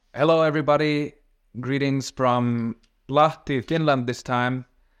Hello, everybody. Greetings from Lahti, Finland this time.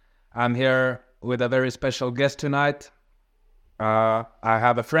 I'm here with a very special guest tonight. I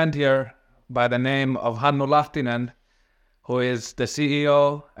have a friend here by the name of Hannu Lahtinen, who is the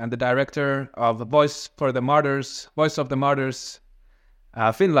CEO and the director of Voice of the Martyrs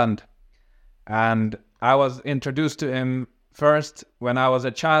Finland. And I was introduced to him first when I was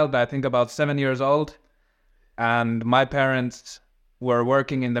a child, I think about 7 years old. And my parents were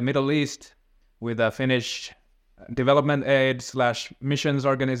working in the Middle East with a Finnish development aid / missions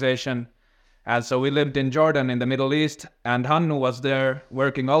organization. And so we lived in Jordan in the Middle East, and Hannu was there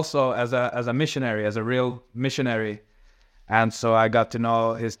working also as a missionary, as a real missionary. And so I got to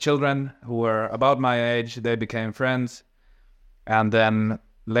know his children who were about my age. They became friends. And then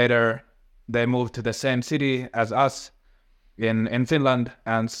later they moved to the same city as us in Finland.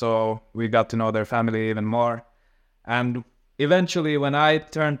 And so we got to know their family even more. And eventually, when I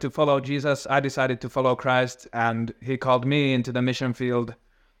turned to follow Jesus, I decided to follow Christ, and he called me into the mission field.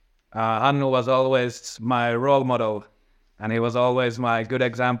 Hannu was always my role model, and he was always my good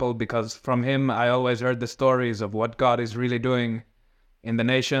example, because from him I always heard the stories of what God is really doing in the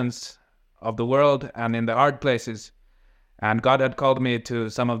nations of the world and in the hard places. And God had called me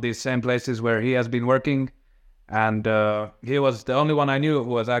to some of these same places where he has been working. And he was the only one I knew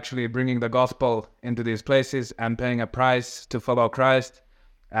who was actually bringing the gospel into these places and paying a price to follow Christ.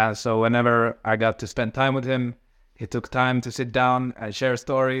 And so whenever I got to spend time with him, he took time to sit down and share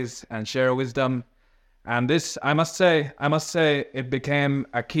stories and share wisdom. And this, I must say, it became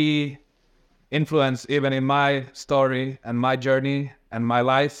a key influence even in my story and my journey and my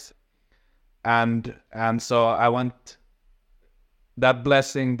life. And so I want that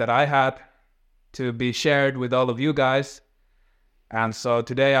blessing that I had to be shared with all of you guys. And so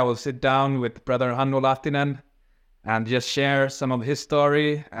today I will sit down with Brother Hannu Lahtinen and just share some of his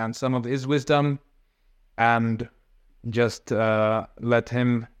story and some of his wisdom, and just let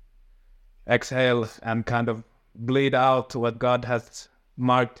him exhale and kind of bleed out what God has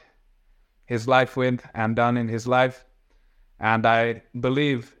marked his life with and done in his life. And I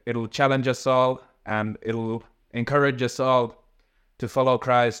believe it'll challenge us all, and it'll encourage us all to follow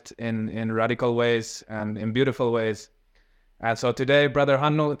Christ in radical ways and in beautiful ways. And so today, Brother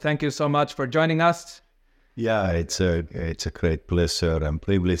Hannu, thank you so much for joining us. Yeah, it's a great pleasure and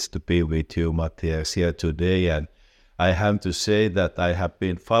privilege to be with you, Matthias, here today. And I have to say that I have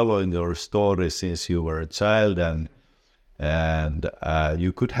been following your story since you were a child, and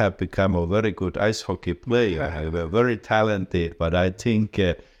you could have become a very good ice hockey player. You were very talented, but I think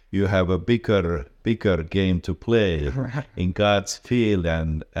you have a bigger game to play in God's field,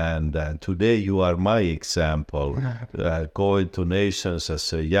 and today you are my example, going to nations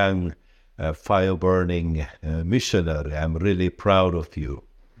as a young, fire-burning missionary. I'm really proud of you.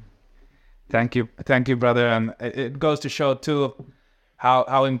 Thank you, brother. And it goes to show too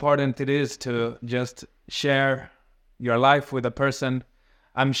how important it is to just share your life with a person.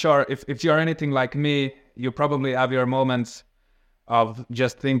 I'm sure if you're anything like me, you probably have your moments of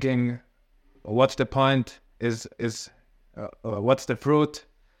just thinking, what's the point? Is what's the fruit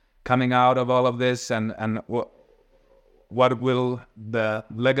coming out of all of this, and what will the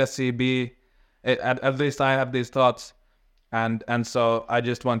legacy be? At least I have these thoughts, and so I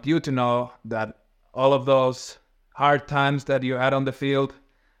just want you to know that all of those hard times that you had on the field,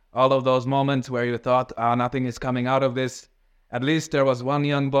 all of those moments where you thought, nothing is coming out of this, at least there was one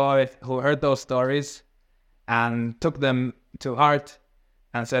young boy who heard those stories and took them to heart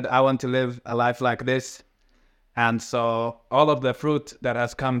and said, I want to live a life like this. And so all of the fruit that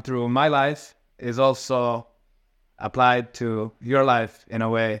has come through my life is also applied to your life in a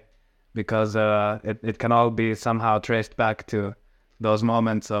way, because it can all be somehow traced back to those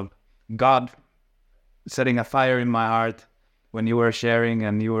moments of God setting a fire in my heart when you were sharing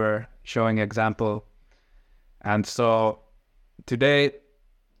and you were showing example. And so today,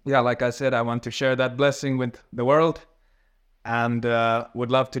 like I said, I want to share that blessing with the world, and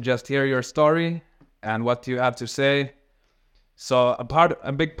would love to just hear your story and what you have to say. So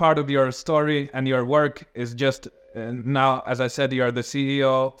a big part of your story and your work is just now, as I said, you're the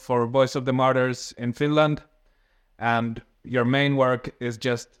CEO for Voice of the Martyrs in Finland, and your main work is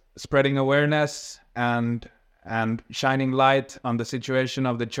just spreading awareness and shining light on the situation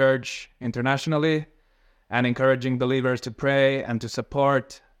of the church internationally, and encouraging believers to pray and to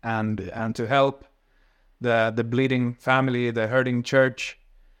support and to help the bleeding family, the hurting church.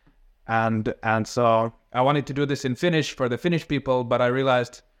 And so I wanted to do this in Finnish for the Finnish people, but I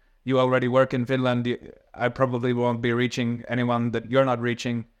realized you already work in Finland. I probably won't be reaching anyone that you're not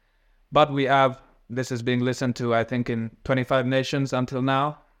reaching. But this is being listened to, I think, in 25 nations until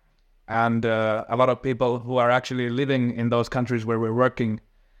now. and a lot of people who are actually living in those countries where we're working.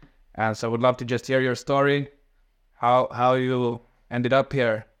 And so I would love to just hear your story, how you ended up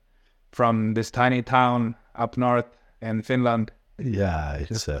here from this tiny town up north in Finland. Yeah,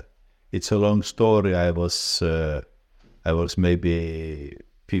 it's a long story. I was maybe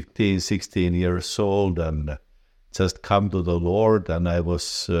 15, 16 years old and just come to the Lord, and I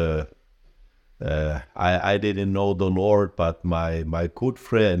was I didn't know the Lord, but my good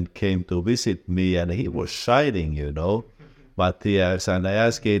friend came to visit me, and he was shining, Matthias, and I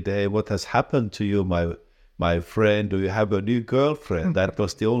asked him, hey, what has happened to you, my friend? Do you have a new girlfriend? That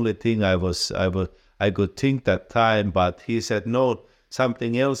was the only thing I could think that time, but he said, no,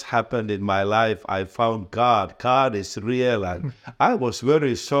 something else happened in my life. I found God. God is real. And I was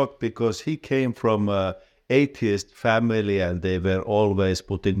very shocked because he came from an atheist family, and they were always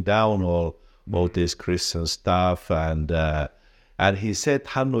putting down all this Christian stuff. And he said,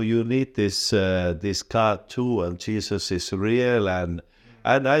 Hannu, you need this God too, and Jesus is real. And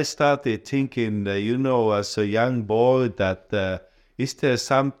I started thinking, as a young boy, that is there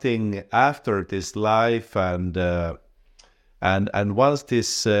something after this life? And once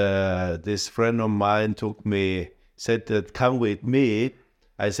this friend of mine took me, said that come with me.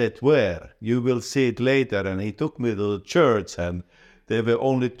 I said, where? You will see it later. And he took me to the church, and there were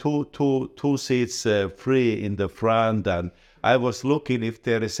only two seats free in the front. And I was looking if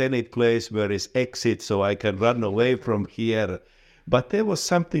there is any place where is exit so I can run away from here. But there was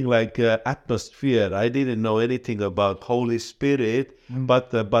something like atmosphere. I didn't know anything about Holy Spirit,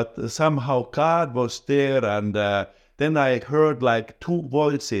 but somehow God was there. And then I heard like two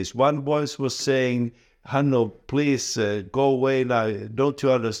voices. One voice was saying, Hannu, please go away now. Don't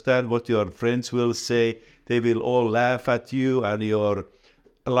you understand what your friends will say? They will all laugh at you, and your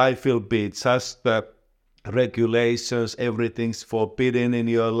life will be just regulations. Everything's forbidden in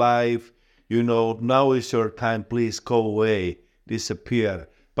your life. Now is your time. Please go away, disappear.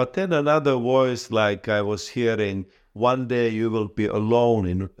 But then another voice, like I was hearing, one day you will be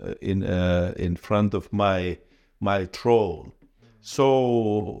alone in front of my throne.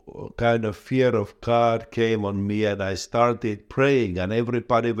 So kind of fear of God came on me, and I started praying, and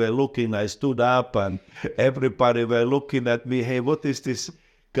everybody were looking. I stood up, and everybody were looking at me. Hey, what is this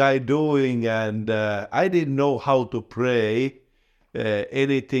guy doing? And I didn't know how to pray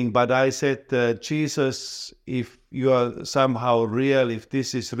anything, but I said, Jesus, if you are somehow real, if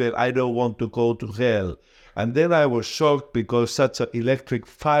this is real, I don't want to go to hell. And then I was shocked because such an electric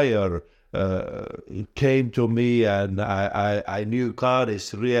fire came to me, and I knew God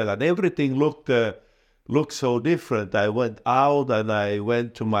is real, and everything looked so different. I went out, and I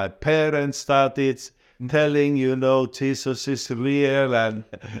went to my parents, started telling, Jesus is real, and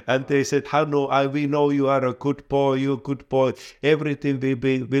they said, Hannu, we know you are a good boy, you're a good boy. Everything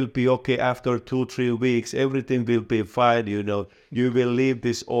will be okay after 2-3 weeks. Everything will be fine, you will leave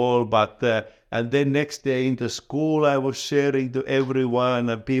this all, but and then next day in the school, I was sharing to everyone,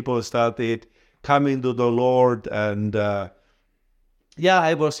 and people started coming to the Lord. And I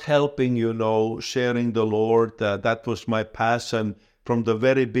was helping, sharing the Lord. That was my passion from the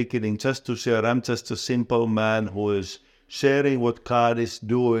very beginning, just to share. I'm just a simple man who is sharing what God is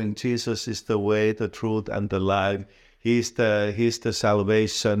doing. Jesus is the way, the truth, and the life. He's the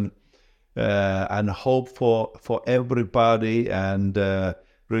salvation and hope for everybody. And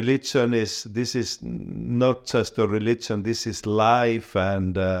religion is not just a religion, this is life.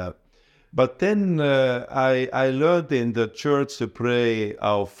 And but then I learned in the church to pray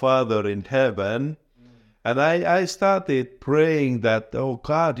Our Father in heaven, and I started praying that, oh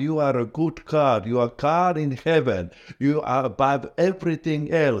God, you are a good God, you are God in heaven, you are above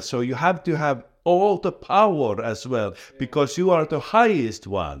everything else, so you have to have all the power as well, because you are the highest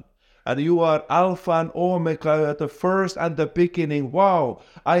one. And you are Alpha and Omega, you are the first and the beginning. Wow,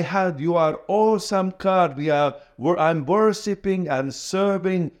 you are awesome God. I'm worshiping and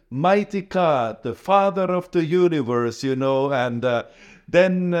serving mighty God, the Father of the universe, And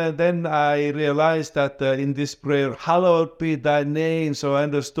then I realized that in this prayer, hallowed be thy name. So I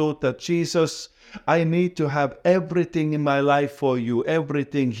understood that Jesus, I need to have everything in my life for you,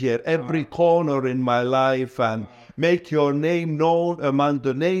 everything here, every corner in my life, and make your name known among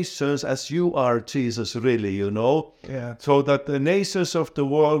the nations as you are, Jesus, really, Yeah. So that the nations of the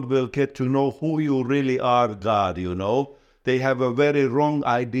world will get to know who you really are, God, They have a very wrong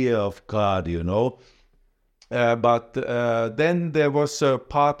idea of God, But then there was a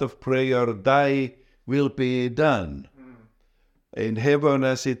part of prayer, thy will be done in heaven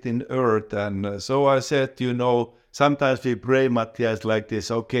as it in earth. And so I said, sometimes we pray, Matthias, like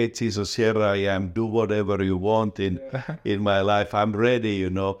this, okay, Jesus, here I am, do whatever you want in my life, I'm ready, you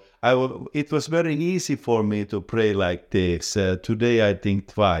know. It was very easy for me to pray like this. Today I think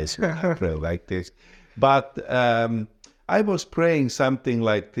twice when I pray like this. But I was praying something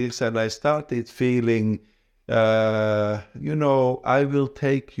like this, and I started feeling, you know, I will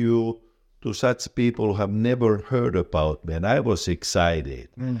take you to such people who have never heard about me. And I was excited.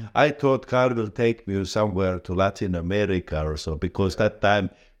 I thought God will take me somewhere to Latin America or so, because that time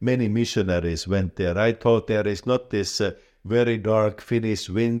many missionaries went there. I thought there is not this very dark Finnish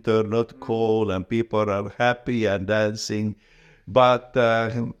winter, not cold, and people are happy and dancing. But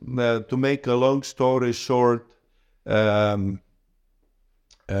to make a long story short,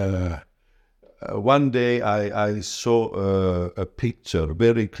 one day I saw a picture,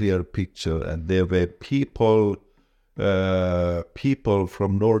 very clear picture, and there were people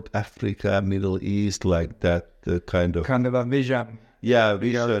from North Africa, Middle East, like that kind of a vision. Yeah,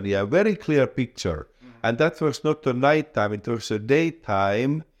 vision. Yeah, very clear picture. And that was not a nighttime; it was a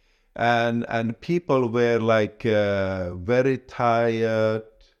daytime, and people were like very tired,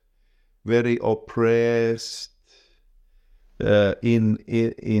 very oppressed.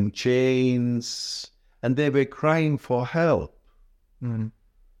 In chains, and they were crying for help. And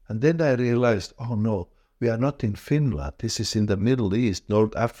then I realized, oh no, we are not in Finland. This is in the Middle East,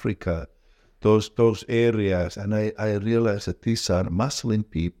 North Africa, those areas. And I realized that these are Muslim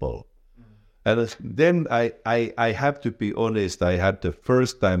people. And then I have to be honest, I had the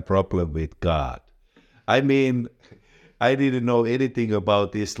first time problem with God. I mean, I didn't know anything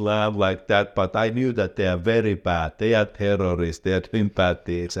about Islam like that, but I knew that they are very bad. They are terrorists, they are twin bad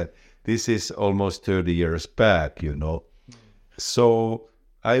things, and this is almost 30 years back, you know. So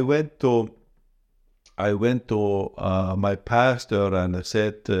I went to my pastor and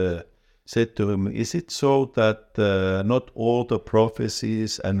said to him, is it so that not all the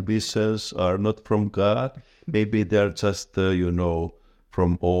prophecies and visions are not from God? Maybe they're just, you know,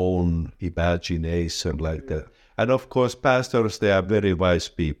 from own imagination like that. And of course, pastors, they are very wise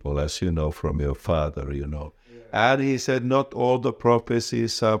people, as you know from your father, you know. Yeah. And he said, not all the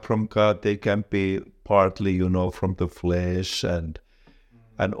prophecies are from God. They can be partly, you know, from the flesh and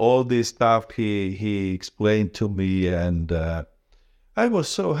all this stuff he explained to me. And I was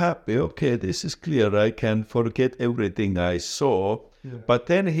so happy. Okay, this is clear. I can forget everything I saw. Yeah. But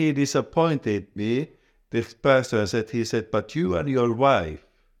then he disappointed me. This pastor he said, but you and your wife,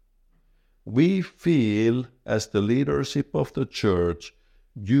 we feel as the leadership of the church,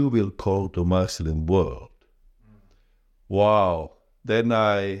 you will go to Muslim world. Wow. Then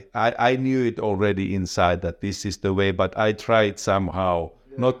I knew it already inside that this is the way, but I tried somehow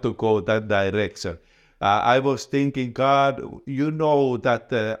not to go that direction. I was thinking, God, you know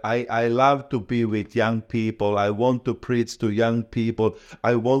that I love to be with young people. I want to preach to young people.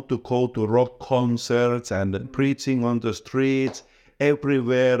 I want to go to rock concerts and preaching on the streets.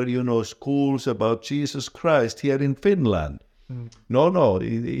 Everywhere, you know, schools about Jesus Christ here in Finland. No,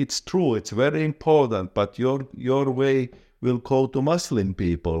 it's true. It's very important. But your way will go to Muslim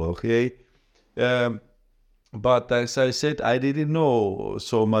people, okay? But as I said, I didn't know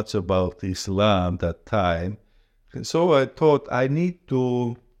so much about Islam that time. So I thought I need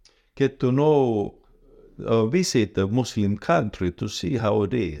to get to know, visit a Muslim country to see how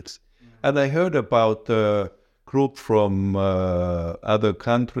it is. And I heard about group from other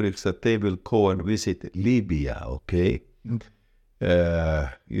countries that they will go and visit Libya, okay?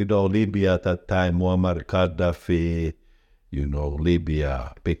 You know, Libya at that time, Muammar Gaddafi, you know,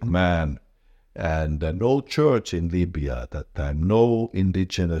 Libya, big man. And no church in Libya at that time, no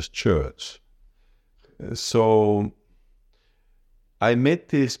indigenous church. So I met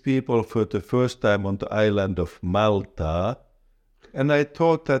these people for the first time on the island of Malta. And I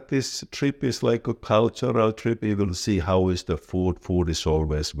thought that this trip is like a cultural trip. We will see how is the food. Food is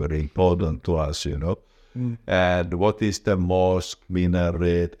always very important to us, you know. And what is the mosque,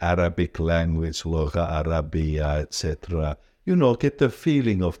 minaret, Arabic language, Lugha Arabia, etc. You know, get the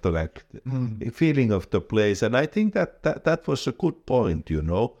feeling of the feeling of the place. And I think that was a good point, you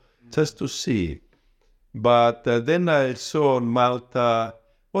know, just to see. But then I saw on Malta,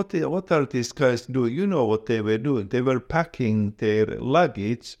 what are these guys doing? You know what they were doing. They were packing their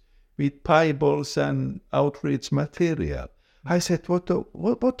luggage with Bibles and outreach material. I said, what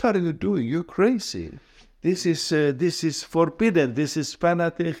are you doing? You're crazy. This is forbidden. This is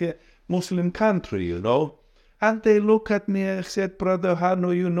fanatic Muslim country, you know. And they look at me and said, Brother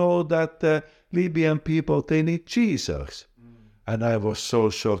Hannu, you know that Libyan people, they need Jesus. And I was so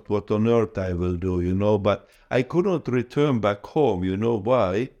shocked what on earth I will do, you know. But I couldn't return back home. You know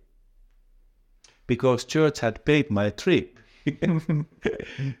why? because church had paid my trip.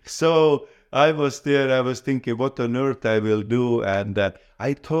 So I was there, I was thinking what on earth I will do, and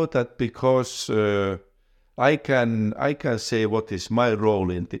I thought that because I can say what is my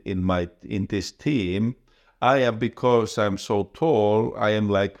role in this team. I am, because I'm so tall, I am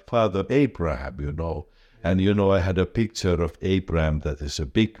like Father Abraham, And I had a picture of Abraham that is a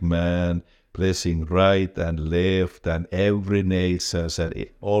big man, blessing right and left and every nation, and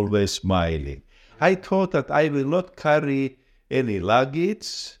always smiling. I thought that I will not carry any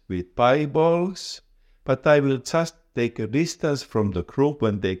luggage with Bibles, but I will just take a distance from the group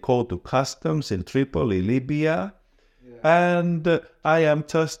when they go to customs in Tripoli, Libya. And I am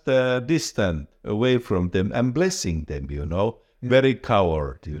just distant away from them and blessing them, Very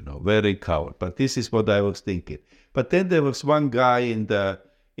coward, very coward. But this is what I was thinking. But then there was one guy in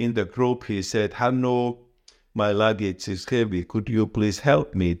the group. He said, Hannu, my luggage is heavy. Could you please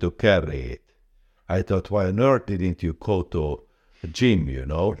help me to carry it? I thought, why on earth didn't you go to a gym,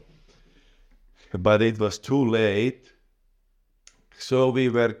 But it was too late. So we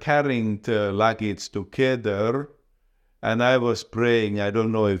were carrying the luggage together. And I was praying. I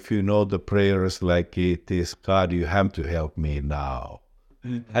don't know if you know the prayers like it is, God, you have to help me now.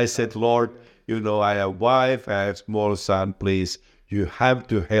 I said, Lord, I have wife, I have small son, please, you have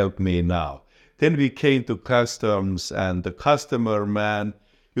to help me now. Then we came to customs, and the customer man,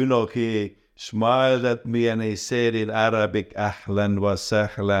 he smiled at me and he said in Arabic, Ahlan wa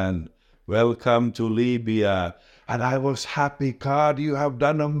sahlan, welcome to Libya. And I was happy, God, you have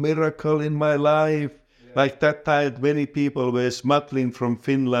done a miracle in my life. Like that time, many people were smuggling from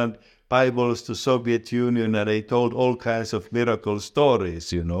Finland Bibles to Soviet Union, and they told all kinds of miracle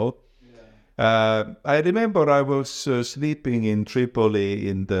stories, I remember I was sleeping in Tripoli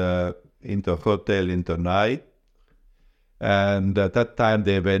in the hotel in the night, and at that time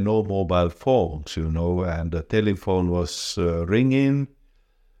there were no mobile phones, and the telephone was ringing.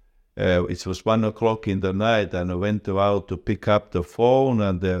 It was 1:00 in the night, and I went out to pick up the phone,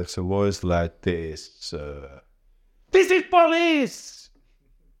 and there's a voice like this. This is police!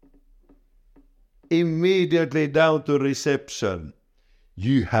 Immediately down to reception.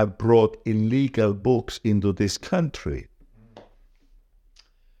 You have brought illegal books into this country.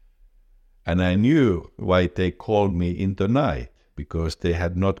 And I knew why they called me in the night, because they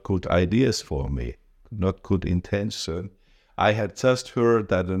had not good ideas for me, not good intention. I had just heard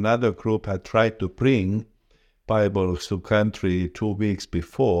that another group had tried to bring Bibles to country 2 weeks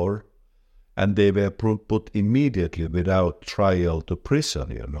before, and they were put immediately without trial to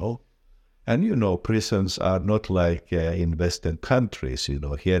prison, And, prisons are not like in Western countries,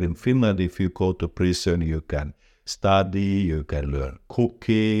 Here in Finland, if you go to prison, you can study, you can learn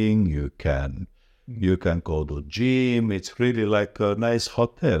cooking, you can go to gym. It's really like a nice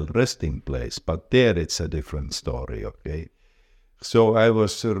hotel, resting place. But there it's a different story, okay? So I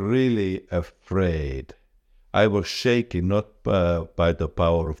was really afraid. I was shaking, not by the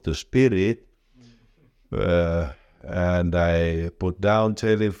power of the Spirit. And I put down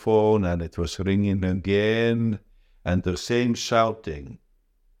telephone, and it was ringing again, and the same shouting.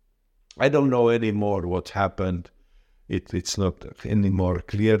 I don't know anymore what happened. It's not anymore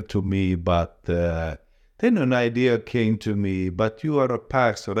clear to me, but then an idea came to me, but you are a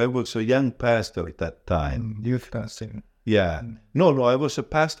pastor. I was a young pastor at that time. Youth pastor. Yeah. No, I was a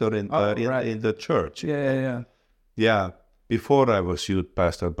pastor in the church. Yeah. Yeah, before I was youth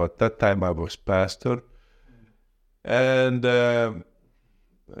pastor, but that time I was pastor. And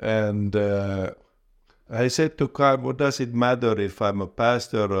I said to God, what does it matter if I'm a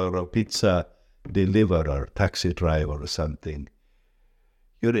pastor or a pizza deliverer, taxi driver or something?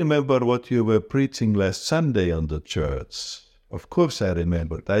 You remember what you were preaching last Sunday on the church? Of course I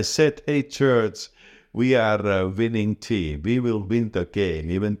remembered. I said, hey church, we are a winning team. We will win the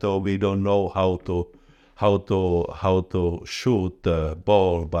game, even though we don't know how to shoot the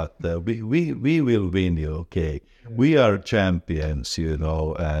ball, but we will win you, okay? We are champions,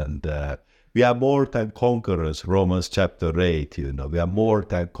 and we are more than conquerors, Romans chapter 8, we are more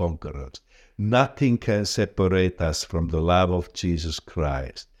than conquerors. Nothing can separate us from the love of Jesus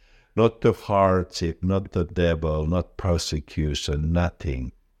Christ. Not the hardship, not the devil, not persecution,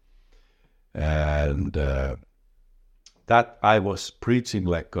 nothing. And that I was preaching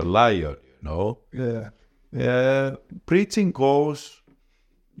like a lion, Yeah. Preaching goes,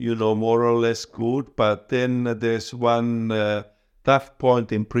 more or less good, but then there's one tough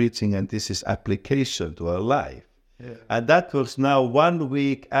point in preaching, and this is application to our life. Yeah. And that was now 1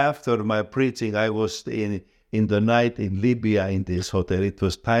 week after my preaching. I was in the night in Libya in this hotel. It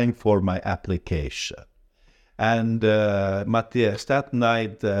was time for my application. And Matthias, that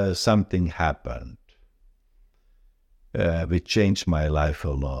night something happened. which changed my life a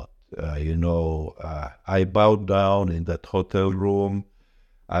lot. I bowed down in that hotel room.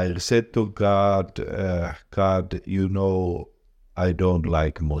 I said to God, God, I don't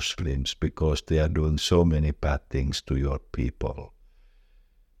like Muslims because they are doing so many bad things to your people.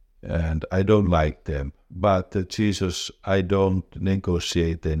 And I don't like them. But Jesus, I don't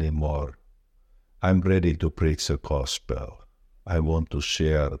negotiate anymore. I'm ready to preach the gospel. I want to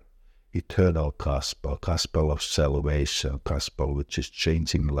share eternal gospel of salvation, gospel which is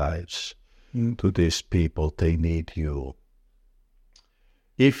changing lives. To these people, they need you.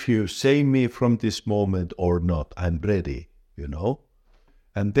 If you save me from this moment or not, I'm ready,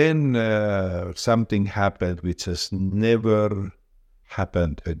 And then something happened which has never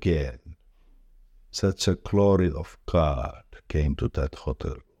happened again. Such a glory of God came to that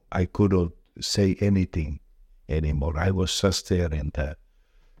hotel. I couldn't say anything anymore. I was just there in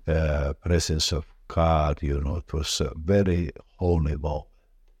the presence of God, It was a very holy moment.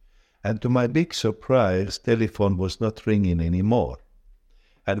 And to my big surprise, telephone was not ringing anymore.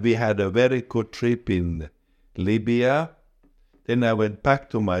 And we had a very good trip in Libya. Then I went back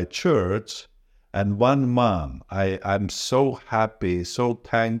to my church, and one mom, I'm so happy, so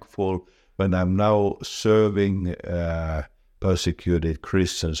thankful when I'm now serving persecuted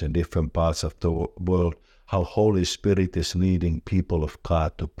Christians in different parts of the world, how Holy Spirit is leading people of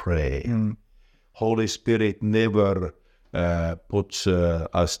God to pray. Holy Spirit never puts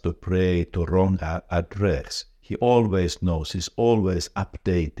us to pray to wrong address. He always knows. He's always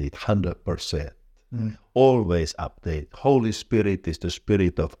updated, 100%. Always update. Holy Spirit is the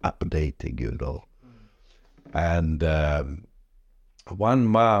spirit of updating, And one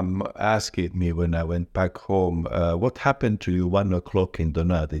mom asked me when I went back home, what happened to you 1 o'clock in the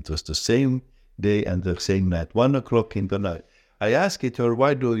night? It was the same day and the same night, 1 o'clock in the night. I asked her,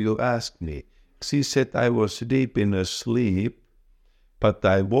 why do you ask me? She said, I was deep in a sleep, but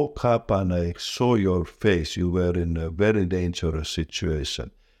I woke up and I saw your face. You were in a very dangerous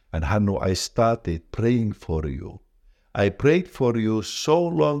situation. And Hannu, I started praying for you. I prayed for you so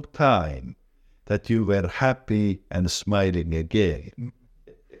long time that you were happy and smiling again.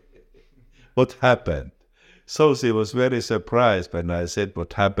 What happened? So she was very surprised when I said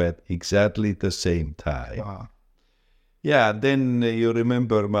what happened exactly the same time. Wow. Yeah, then you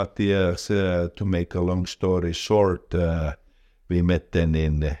remember, Matthias, to make a long story short, we met then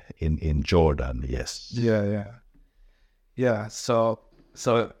in Jordan, yes. Yeah. So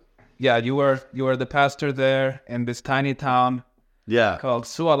you were the pastor there in this tiny town called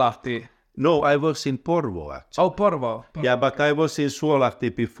Suolahti. No, I was in Porvoo, actually. Oh, Porvoo. Yeah, but I was in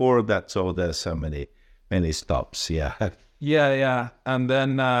Suolahti before that, so there's so many stops, yeah. Yeah. And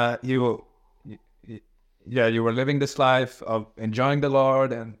then you were living this life of enjoying the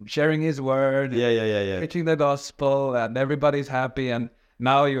Lord and sharing His word. Yeah. Preaching the gospel, and everybody's happy. And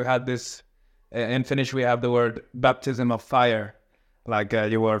now you had this, in Finnish we have the word baptism of fire. Like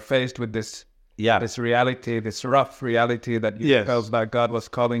you were faced with this reality, this rough reality that you felt like God was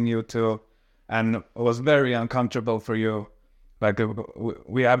calling you to, and it was very uncomfortable for you. Like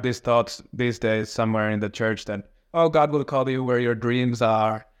we have these thoughts these days somewhere in the church that, oh, God will call you where your dreams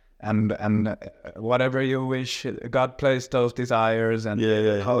are, and whatever you wish, God placed those desires, and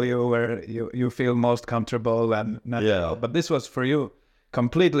call you where you feel most comfortable and natural. But this was for you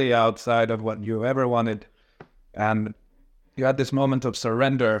completely outside of what you ever wanted, and you had this moment of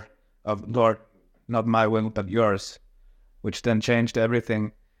surrender of, Lord, not my will but yours, which then changed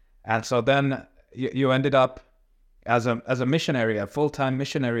everything. And so then you ended up as a missionary, a full-time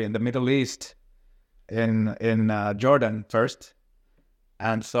missionary in the Middle East, in Jordan first.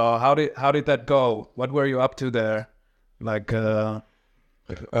 And so how did that go? What were you up to there? Like, because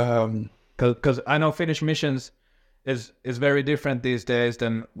I know Finnish missions is very different these days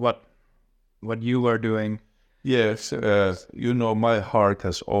than what you were doing. Yes, my heart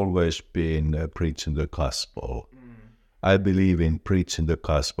has always been preaching the gospel. I believe in preaching the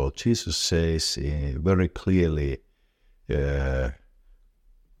gospel. Jesus says very clearly,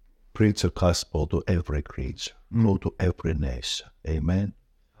 preach the gospel to every creature, not to every nation. Amen?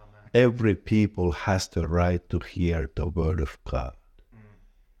 Every people has the right to hear the word of God.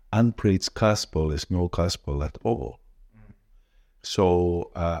 Unpreached gospel is no gospel at all.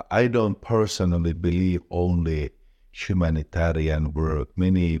 So I don't personally believe only humanitarian work.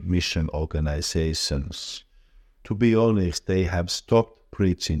 Many mission organizations, to be honest, they have stopped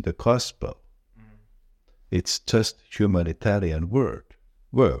preaching the gospel. It's just humanitarian work.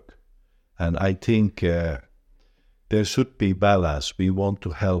 And I think there should be balance. We want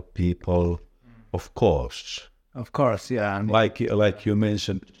to help people, of course. Of course, yeah. Like you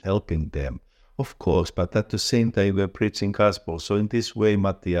mentioned, helping them. Of course, but at the same time we're preaching gospel. So in this way,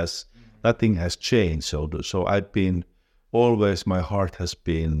 Matthias, nothing has changed. So I've been always, my heart has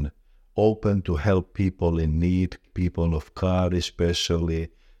been open to help people in need, people of God especially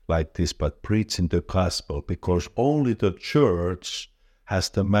like this, but preaching the gospel, because only the church has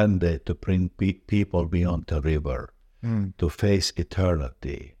the mandate to bring people beyond the river to face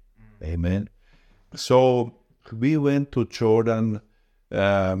eternity. Amen. So we went to Jordan.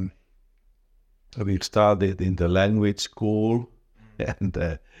 We started in the language school, and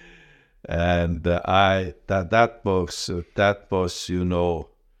that was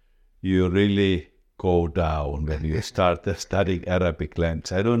you really go down when you start studying Arabic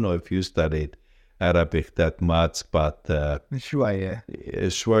language. I don't know if you studied Arabic that much, but shway,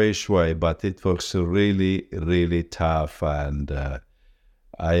 but it was really, really tough. And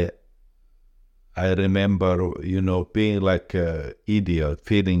I remember, being like an idiot,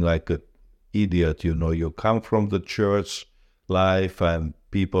 feeling like an idiot. You come from the church life, and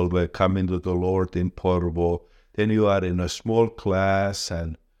people were coming to the Lord in Porvo. Then you are in a small class,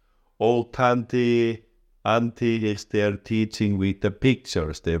 and old auntie is there teaching with the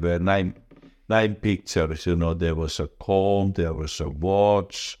pictures. There were nine pictures. There was a comb, there was a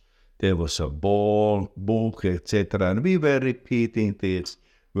watch, there was a ball, book, etc. And we were repeating these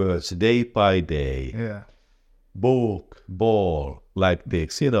words day by day. Yeah. Book, ball, like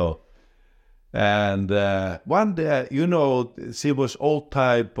this, And one day, she was all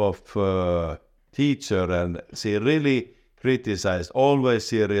type of teacher, and she really criticized. Always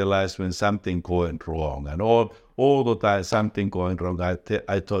she realized when something going wrong, and all the time something going wrong. I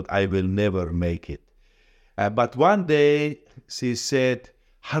thought I will never make it. But one day she said,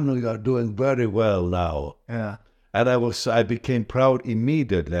 "Hannu, you are doing very well now." Yeah. And I became proud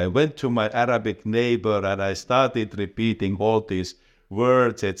immediately. I went to my Arabic neighbor and I started repeating all these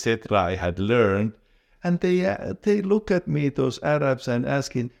words, etc. I had learned. And they look at me, those Arabs, and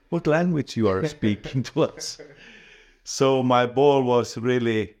asking, "What language you are speaking to us?" So my ball was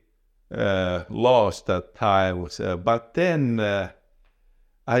really lost that time. But then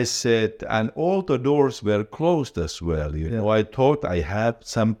I said, and all the doors were closed as well. I thought I had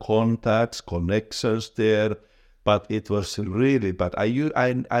some contacts, connections there, but it was really, but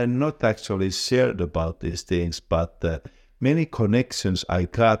I'm not actually shared about these things, but many connections I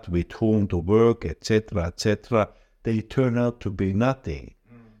got with whom to work, etc., they turned out to be nothing.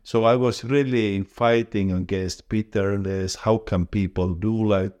 So I was really fighting against bitterness. How can people do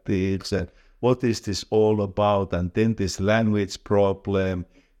like this? And what is this all about? And then this language problem,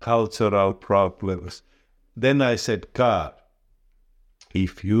 cultural problems. Then I said, God,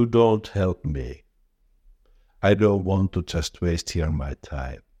 if you don't help me, I don't want to just waste here my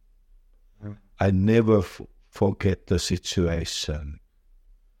time. I never forget the situation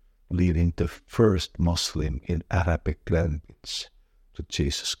leading the first Muslim in Arabic language to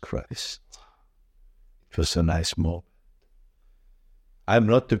Jesus Christ. It was a nice moment. I'm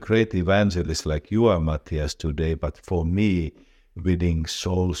not a great evangelist like you are, Matthias, today, but for me, winning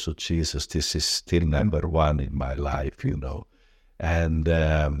souls to Jesus, this is still number one in my life, And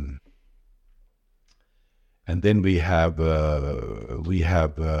then we have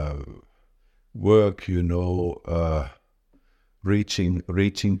work,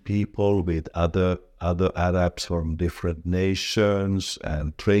 reaching people with other Arabs from different nations,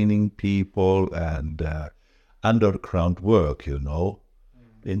 and training people, and underground work.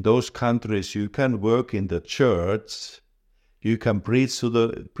 In those countries, you can work in the church, you can preach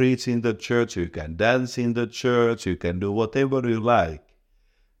in the church, you can dance in the church, you can do whatever you like.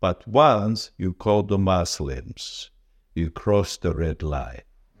 But once you call the Muslims, you cross the red line.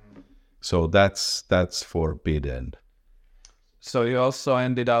 So that's forbidden. So you also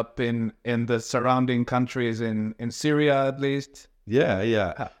ended up in the surrounding countries in Syria, at least?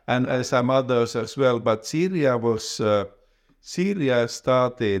 Yeah. And some others as well. But Syria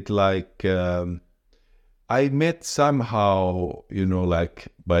started like, I met somehow, like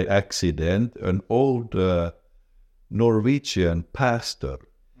by accident, an old Norwegian pastor.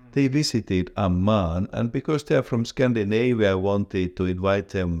 They visited Amman, and because they're from Scandinavia, I wanted to invite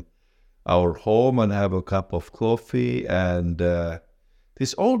them our home and have a cup of coffee. And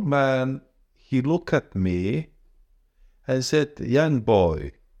this old man, he looked at me and said, "Young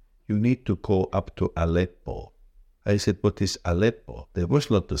boy, you need to go up to Aleppo." I said, "What is Aleppo?" There was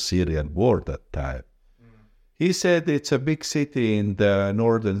not the Syrian war that time. He said, "It's a big city in the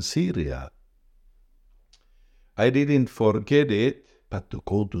northern Syria." I didn't forget it, but to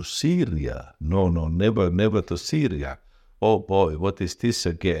go to Syria? No, never to Syria. Oh boy, what is this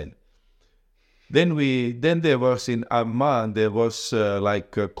again? Then there was in Amman, there was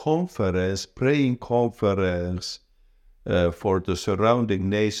like a conference, praying conference for the surrounding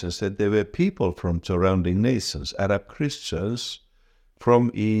nations. And there were people from surrounding nations, Arab Christians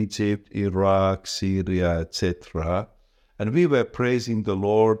from Egypt, Iraq, Syria, etc. And we were praising the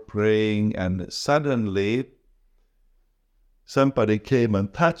Lord, praying, and suddenly somebody came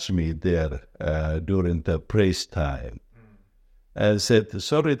and touched me there during the praise time and said,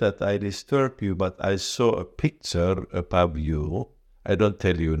 sorry that I disturbed you, but I saw a picture above you. I don't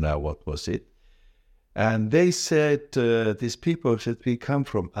tell you now what was it. And they said, these people said, we come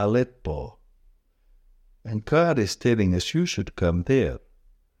from Aleppo. And God is telling us you should come there.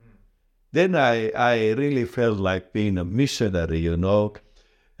 Then I really felt like being a missionary, you know.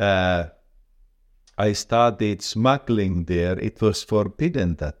 I started smuggling there. It was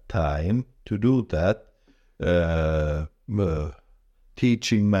forbidden that time to do that,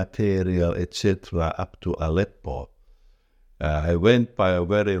 teaching material, etc., up to Aleppo. I went by a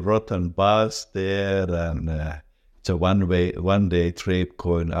very rotten bus there, and it's a one-day trip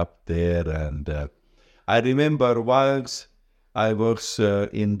going up there. And I remember once I was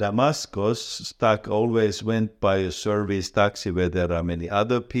in Damascus, stuck, always went by a service taxi where there are many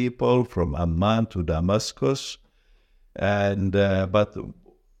other people from Amman to Damascus. And but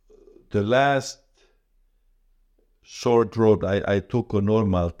the last short road, I took a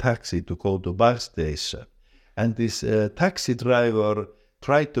normal taxi to go to bus station. And this taxi driver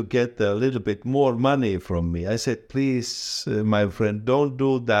tried to get a little bit more money from me. I said, please, my friend, don't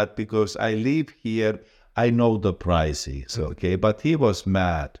do that because I live here. I know the prices, okay? But he was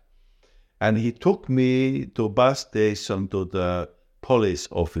mad. And he took me to bus station to the police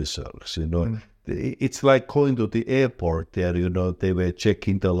officers, you know. It's like going to the airport there, you know. They were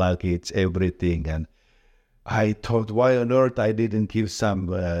checking the luggage, everything. And I thought, why on earth I didn't give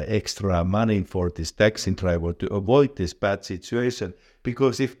some extra money for this taxi driver to avoid this bad situation?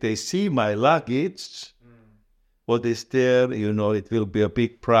 Because if they see my luggage, what is there, you know, it will be a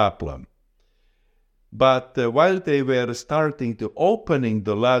big problem. But while they were starting to opening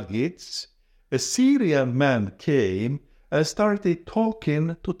the luggage, a Syrian man came and started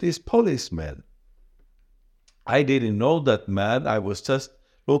talking to this policeman. I didn't know that man. I was just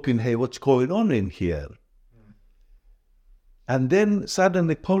looking, hey, what's going on in here? And then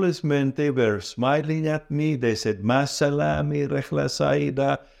suddenly policemen, they were smiling at me. They said, Ma salami, rehla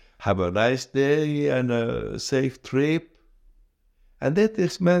saida, have a nice day and a safe trip. And then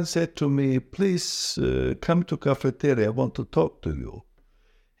this man said to me, please come to cafeteria, I want to talk to you.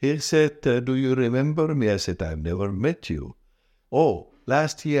 He said, do you remember me? I said, I've never met you. Oh,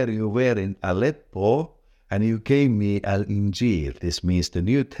 last year you were in Aleppo and you gave me Al-Injil. This means the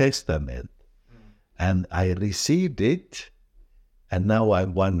New Testament. And I received it and now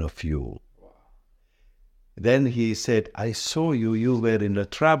I'm one of you. Wow. Then he said, I saw you were in a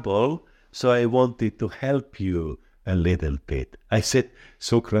trouble, so I wanted to help you a little bit. I said,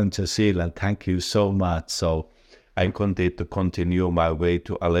 Shukran jazilan, thank you so much. So I continued to continue my way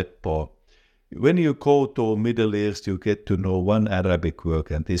to Aleppo. When you go to Middle East, you get to know one Arabic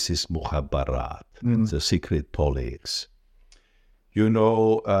word, and this is mukhabarat, the secret police. You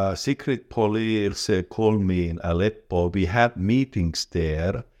know, secret police called me in Aleppo. We had meetings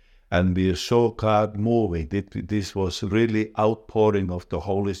there, and we saw God moving. This was really outpouring of the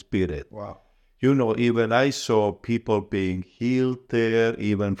Holy Spirit. Wow. You know, even I saw people being healed there,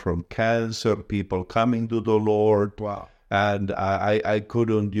 even from cancer, people coming to the Lord. Wow. And I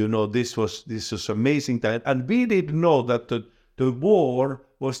couldn't, you know, this was amazing time. And we didn't know that the war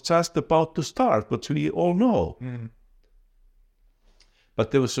was just about to start, but we all know.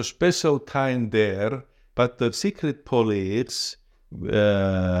 But there was a special time there, but the secret police,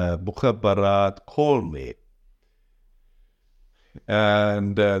 Mukhabarat, called me.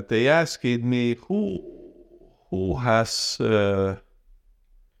 And they asked me, who has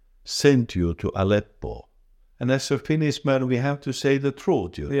sent you to Aleppo? And as a Finnish man, we have to say the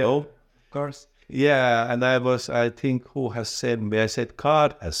truth, you know? Of course. Yeah, and I think, who has sent me? I said,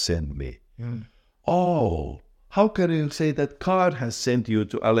 God has sent me. Oh, how can you say that God has sent you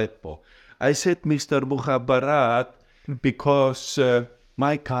to Aleppo? I said, Mr. Mukhabarat, because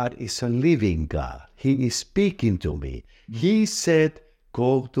my God is a living God. He is speaking to me. He said,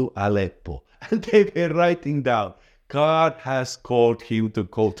 go to Aleppo. And they were writing down, God has called him to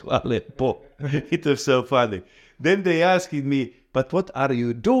go to Aleppo. It was so funny. Then they asked me, but what are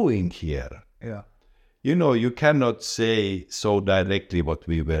you doing here? Yeah. You know, you cannot say so directly what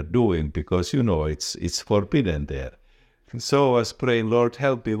we were doing because, you know, it's forbidden there. And so I was praying, Lord,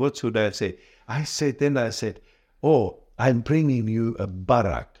 help me. What should I say? I said, oh, I'm bringing you a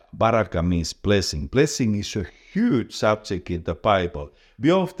baraka. Baraka means blessing. Blessing is a huge subject in the Bible. We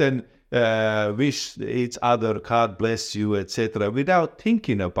often wish each other, God bless you, etc., without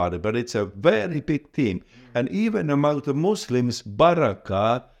thinking about it, but it's a very big theme. And even among the Muslims,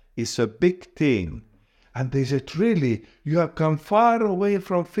 baraka is a big thing. And they said, really, you have come far away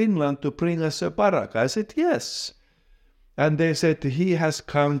from Finland to bring us a baraka? I said, yes. And they said, he has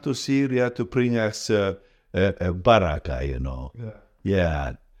come to Syria to bring us a baraka, you know.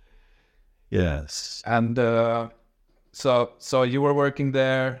 Yeah. Yes. And so you were working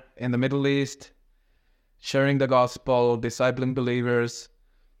there in the Middle East, sharing the gospel, discipling believers.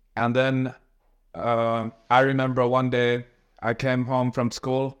 And then I remember one day I came home from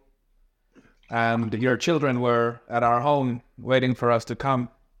school and your children were at our home waiting for us to come.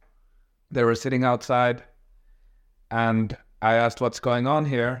 They were sitting outside and I asked what's going on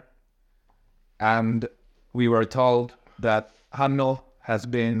here. And we were told that Hannu has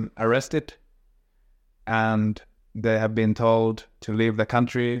been arrested and they have been told to leave the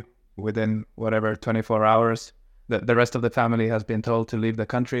country within 24 hours. The rest of the family has been told to leave the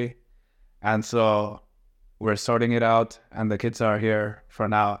country. And so we're sorting it out and the kids are here for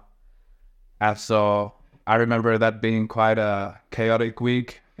now. And so I remember that being quite a chaotic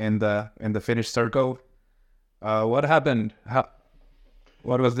week in the Finnish circle. What happened?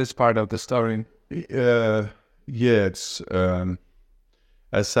 What was this part of the story? Yes.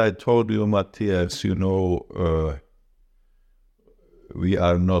 As I told you, Matthias, you know, we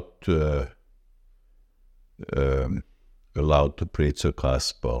are not allowed to preach a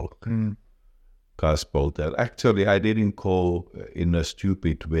gospel. Gospel that actually I didn't go in a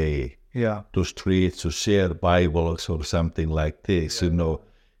stupid way to streets to share Bibles or something like this. You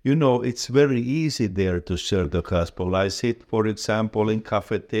know, it's very easy there to share the gospel. I sit, for example, in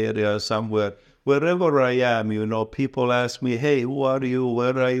cafeteria somewhere, wherever I am, you know, people ask me, hey, who are you?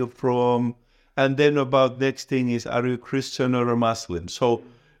 Where are you from? And then about next thing is, are you Christian or a Muslim? So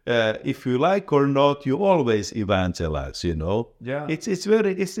if you like or not, you always evangelize, you know. Yeah. It's easier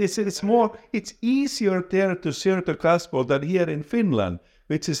there to share the gospel than here in Finland,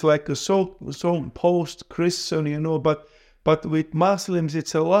 which is like a so post-Christian, you know, but with Muslims,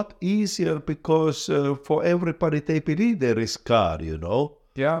 it's a lot easier because for everybody, they believe there is God, you know.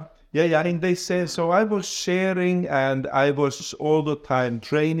 Yeah. Yeah, and they say, so I was sharing and I was all the time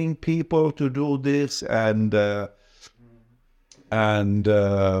training people to do this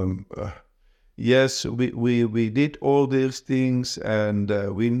yes, we did all these things and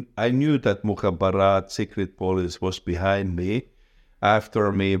I knew that Mukhabarat, secret police, was behind me,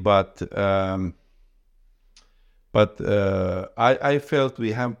 after me, but I felt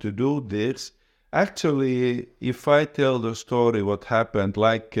we have to do this. Actually, if I tell the story, what happened,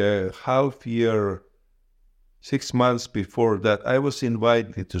 like half year, 6 months before that, I was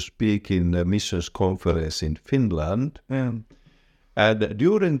invited to speak in a missions conference in Finland. And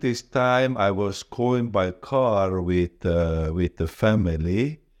during this time, I was going by car with the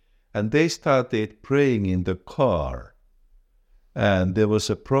family, and they started praying in the car. And there was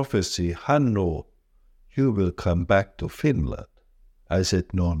a prophecy, Hannu, you will come back to Finland. I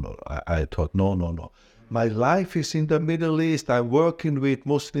said, no. I thought, no. My life is in the Middle East. I'm working with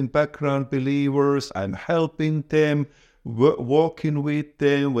Muslim background believers. I'm helping them, walking with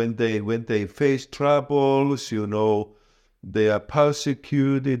them when they face troubles, you know. They are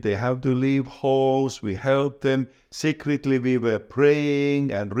persecuted. They have to leave homes. We help them. Secretly, we were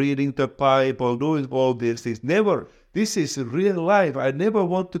praying and reading the Bible, doing all these things. This is real life. I never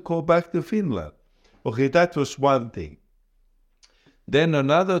want to go back to Finland. Okay, that was one thing. Then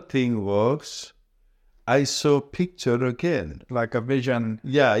another thing was, I saw a picture again. Like a vision.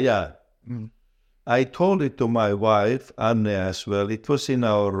 Yeah. I told it to my wife, Anne, as well. It was in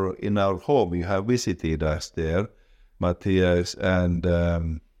our home. You have visited us there, Matthias. And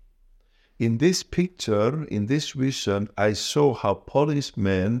in this picture, in this vision, I saw how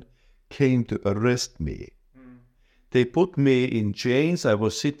policemen came to arrest me. They put me in chains. I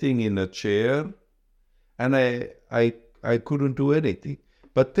was sitting in a chair, and I couldn't do anything.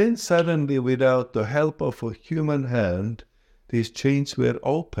 But then suddenly, without the help of a human hand, these chains were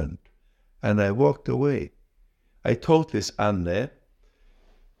opened, and I walked away. I told this Anne.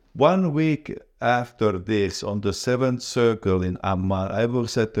 1 week after this, on the 7th circle in Amman, I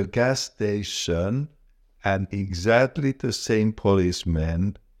was at the gas station, and exactly the same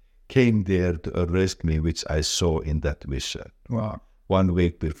policeman came there to arrest me, which I saw in that vision. Wow. 1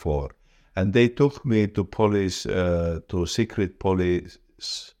 week before. And they took me to secret police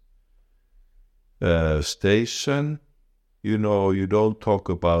station. you know, you don't talk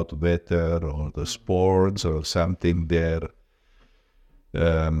about weather or the sports or something there.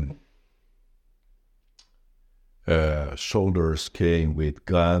 Soldiers came with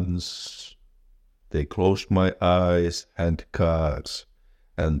guns. They closed my eyes, handcuffs,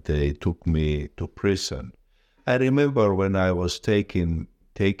 and they took me to prison. I remember when I was taken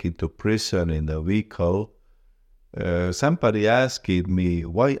to prison in the vehicle, somebody asked me,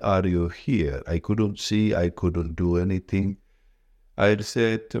 "Why are you here?" I couldn't see, I couldn't do anything. I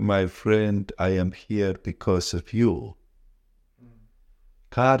said to my friend, "I am here because of you.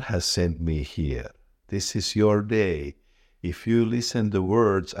 God has sent me here. This is your day. If you listen the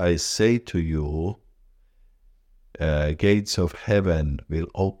words I say to you, gates of heaven will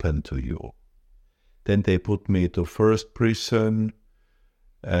open to you." Then they put me to first prison,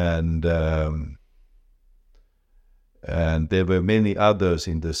 and there were many others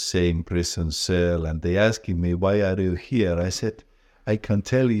in the same prison cell, and they asking me, "Why are you here?" I said, "I can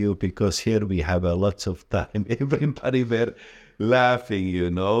tell you because here we have a lots of time." Everybody were laughing, you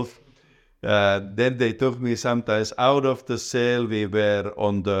know. Then they took me sometimes out of the cell. We were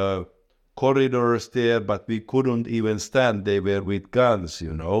on the corridors there, but we couldn't even stand. They were with guns,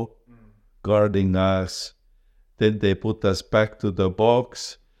 you know, guarding us. Then they put us back to the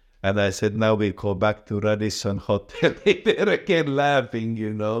box. And I said, "Now we go back to Radisson Hotel." They were again laughing,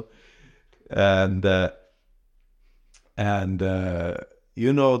 you know. And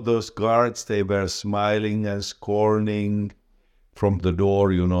you know, those guards, they were smiling and scorning from the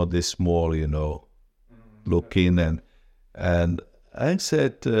door, you know, this small, you know, look in. And I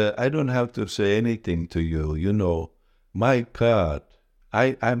said, "I don't have to say anything to you, you know, my God,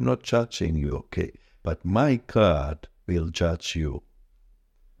 I'm not judging you, okay, but my God will judge you.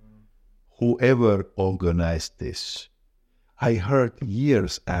 Whoever organized this." I heard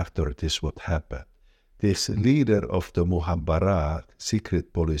years after this what happened. This leader of the Muhabbarat,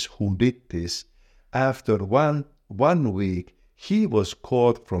 secret police, who did this, after one week, he was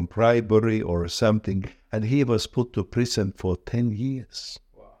caught from bribery or something, and he was put to prison for 10 years.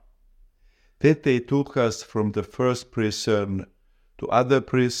 Wow. Then they took us from the first prison to other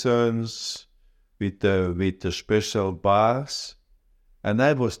prisons with the special bus, and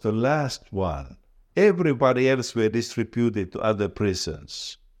I was the last one. Everybody else were distributed to other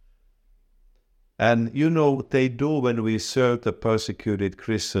prisons. And you know, they do when we serve the persecuted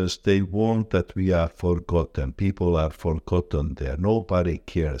Christians, they want that we are forgotten. People are forgotten there. Nobody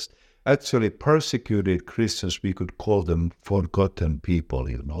cares. Actually, persecuted Christians, we could call them forgotten people,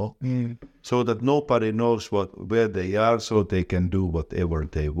 you know, so that nobody knows where they are, so they can do whatever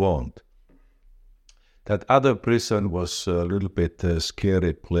they want. That other prison was a little bit a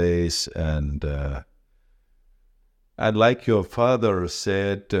scary place, and like your father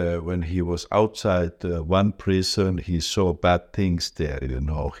said, when he was outside one prison, he saw bad things there, you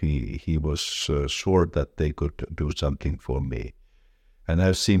know. He was sure that they could do something for me. And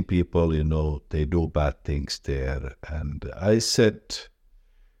I've seen people, you know, they do bad things there. And I said,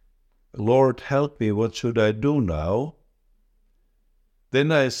 "Lord, help me, what should I do now?"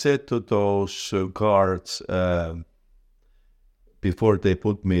 Then I said to those guards, before they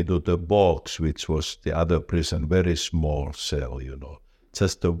put me to the box, which was the other prison, very small cell, you know,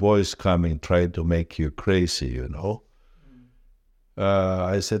 just a voice coming, trying to make you crazy, you know.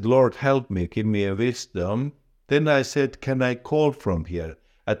 I said, "Lord, help me, give me a wisdom." Then I said, "Can I call from here?"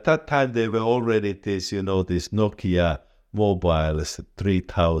 At that time, there were already this, you know, this Nokia mobiles,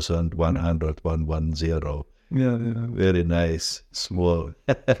 3100, 110. Yeah. Very nice, small.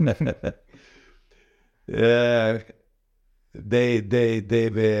 They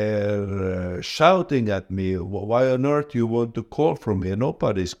were shouting at me, "Why on earth you want to call from here?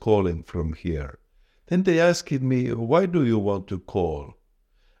 Nobody's calling from here." Then they asked me, "Why do you want to call?"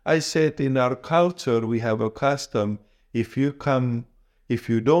 I said, "In our culture we have a custom, if you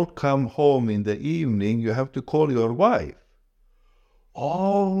don't come home in the evening, you have to call your wife."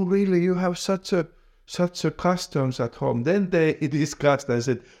 "Oh, really? You have such a customs at home?" Then they discussed. I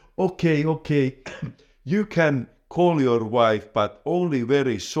said, okay, you can call your wife, but only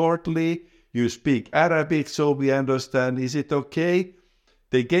very shortly. You speak Arabic, so we understand. Is it okay?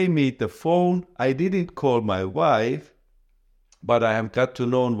 They gave me the phone. I didn't call my wife, but I have got to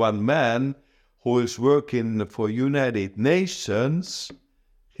know one man who is working for United Nations.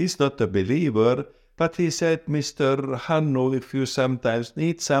 He's not a believer, but he said, "Mr. Hannu, if you sometimes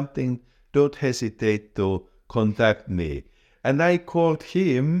need something, don't hesitate to contact me." And I called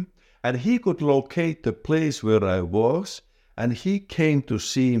him, and he could locate the place where I was, and he came to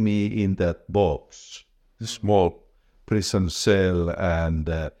see me in that box, the small prison cell, and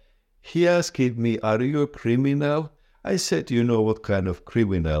he asked me, "Are you a criminal?" I said, you know what kind of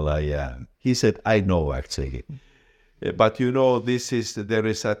criminal I am? He said, I know actually. But you know, there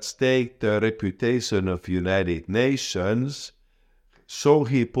is at stake the reputation of United Nations. So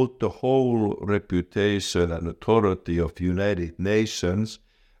he put the whole reputation and authority of United Nations,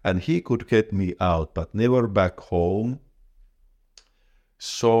 and he could get me out, but never back home.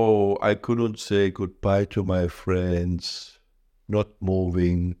 So I couldn't say goodbye to my friends, not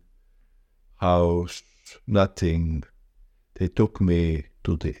moving, house, nothing. They took me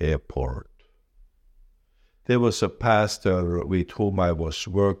to the airport. There was a pastor with whom I was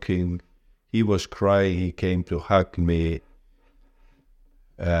working. He was crying. He came to hug me.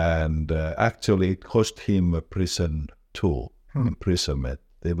 And actually, it cost him a prison too, imprisonment.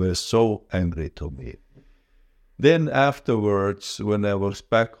 They were so angry to me. Then afterwards, when I was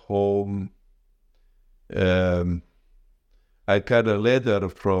back home, I got a letter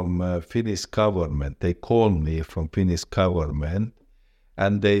from Finnish government. They called me from Finnish government,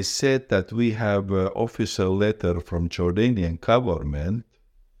 and they said that we have an official letter from Jordanian government,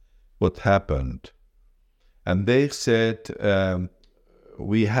 what happened. And they said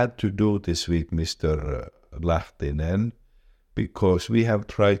we had to do this with Mr. Lahtinen because we have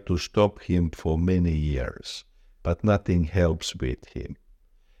tried to stop him for many years, but nothing helps with him.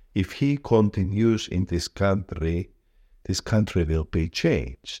 If he continues in this country will be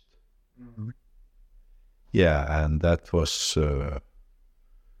changed. Mm-hmm. Yeah, and that was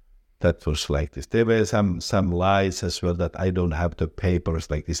like this. There were some lies as well that I don't have the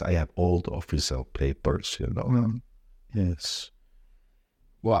papers like this. I have all the official papers, you know. Mm. Yes.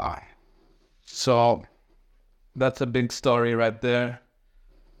 Wow. So that's a big story right there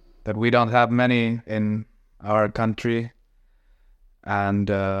that we don't have many in our country. And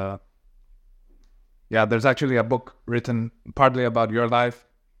there's actually a book written partly about your life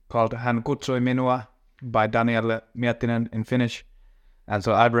called Hän kutsui minua by Daniel Miettinen in Finnish. And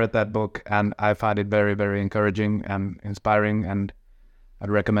so I've read that book and I find it very, very encouraging and inspiring, and I'd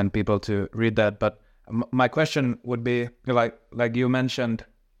recommend people to read that. But my question would be, like you mentioned,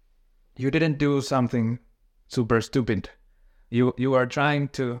 you didn't do something super stupid. You are trying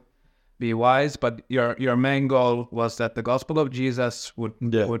to be wise, but your main goal was that the gospel of Jesus would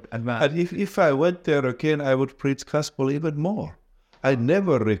advance. And if I went there again, I would preach gospel even more. I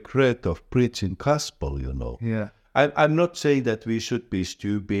never regret of preaching gospel, you know. Yeah. I'm not saying that we should be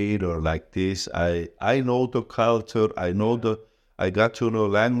stupid or like this. I know the culture. I got to know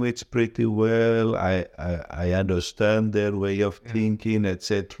language pretty well. I understand their way of thinking,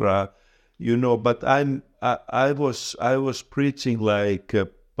 etc. You know, but I was preaching like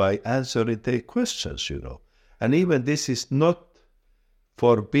by answering their questions, you know. And even this is not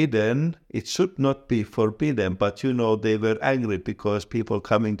forbidden. It should not be forbidden, but you know, they were angry because people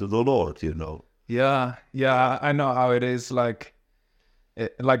coming to the Lord, you know. Yeah, I know how it is. Like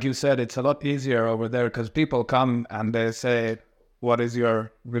you said, it's a lot easier over there because people come and they say, "What is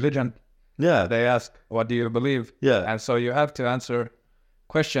your religion?" Yeah. They ask, "What do you believe?" Yeah. And so you have to answer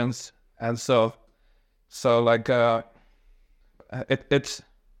questions. And so like it's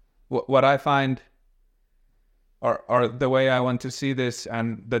what I find, or the way I want to see this,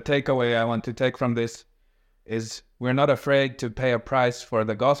 and the takeaway I want to take from this is we're not afraid to pay a price for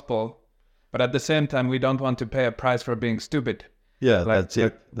the gospel. But at the same time, we don't want to pay a price for being stupid. Yeah, that's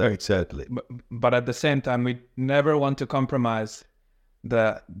it. Exactly. But at the same time, we never want to compromise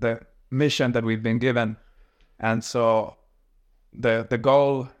the mission that we've been given. And so the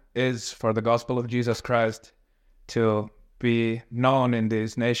goal is for the gospel of Jesus Christ to be known in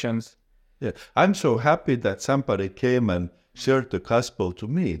these nations. Yeah, I'm so happy that somebody came and shared the gospel to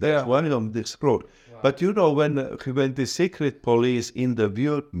me. That's one of this growth. Wow. But you know, when the secret police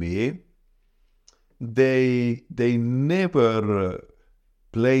interviewed me, they never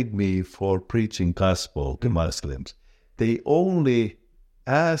blamed me for preaching gospel to Muslims. They only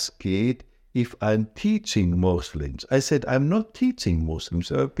asked it if I'm teaching Muslims. I said, I'm not teaching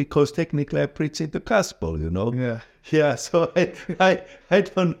Muslims because technically I'm preaching the gospel, you know. Yeah. So I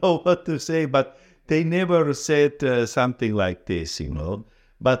don't know what to say, but they never said something like this, you know.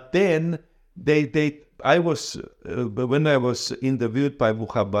 But then I was when I was interviewed by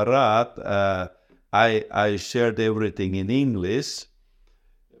Mukhabarat, I shared everything in English,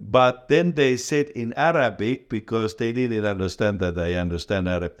 but then they said in Arabic, because they didn't understand that I understand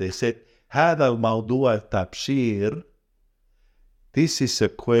Arabic, they said, هذا الموضوع التبشير. This is a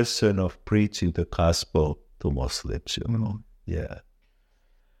question of preaching the gospel to Muslims, you know. Yeah.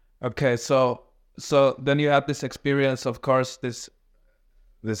 Okay, so then you had this experience, of course, this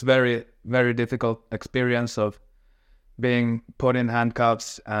very, very difficult experience of being put in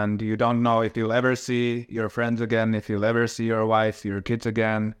handcuffs, and you don't know if you'll ever see your friends again, if you'll ever see your wife, your kids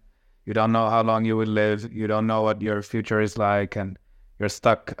again. You don't know how long you will live. You don't know what your future is like, and you're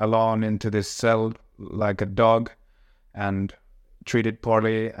stuck alone into this cell like a dog and treated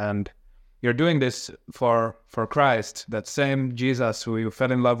poorly. And you're doing this for Christ, that same Jesus who you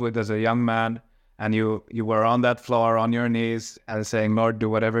fell in love with as a young man, and you were on that floor on your knees and saying, Lord, do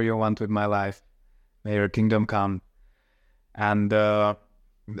whatever you want with my life. May your kingdom come. And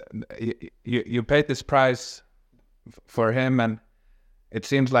you paid this price for him, and it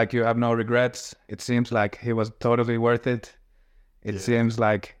seems like you have no regrets. It seems like he was totally worth it. It seems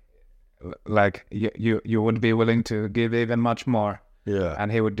like you would be willing to give even much more. Yeah.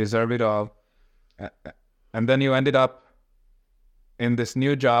 And he would deserve it all. And then you ended up in this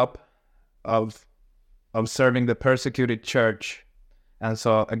new job of serving the persecuted church. And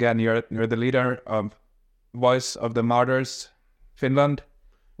so again, you're the leader of Voice of the Martyrs Finland,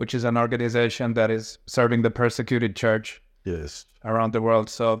 which is an organization that is serving the persecuted church around the world.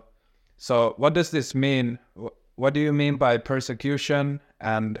 So what does this mean? What do you mean by persecution,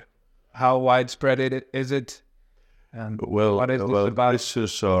 and how widespread is it? And what is this about?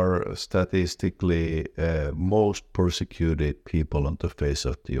 Christians are statistically most persecuted people on the face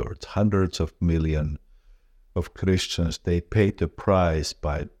of the earth. Hundreds of millions of Christians, they paid the price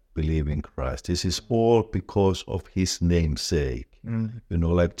by believing Christ. This is all because of his name's sake. You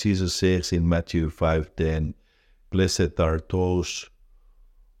know, like Jesus says in Matthew 5:10, blessed are those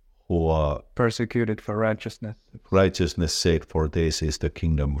who are persecuted for righteousness' sake, for this is the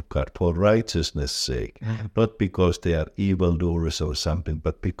kingdom of God. For righteousness' sake, not because they are evildoers or something,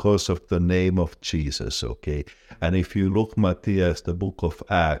 but because of the name of Jesus, okay? And if you look, Matthias, the book of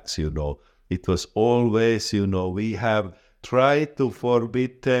Acts, you know, it was always, you know, we have tried to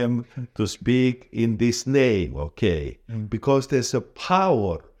forbid them to speak in this name, okay? Because there's a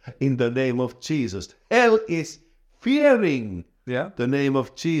power in the name of Jesus. Hell is fearing the name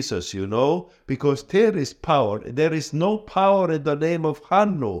of Jesus, you know, because there is power. There is no power in the name of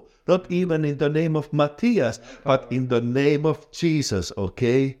Hannu, not even in the name of Matthias, but in the name of Jesus,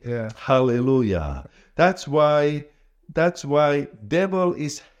 okay? Hallelujah. That's why devil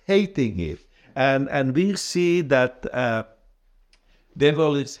is hating it. And we see that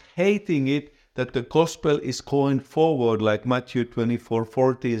devil is hating it, that the gospel is going forward, like Matthew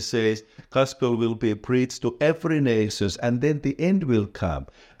 24:14 says, gospel will be preached to every nation, and then the end will come.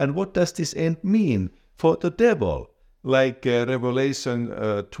 And what does this end mean for the devil? Like Revelation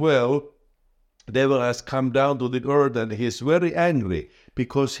 12, the devil has come down to the earth, and he's very angry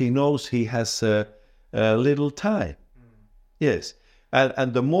because he knows he has a little time. Yes.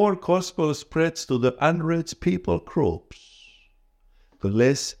 And the more gospel spreads to the unreached people groups, the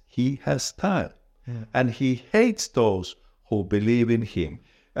less he has time. And he hates those who believe in him.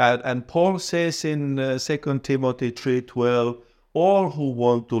 And Paul says in 2 Timothy 3:12, all who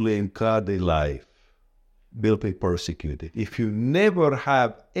want to live godly life will be persecuted. If you never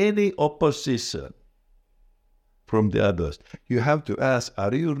have any opposition from the others, you have to ask,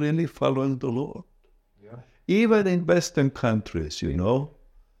 are you really following the Lord? Even in Western countries, you know.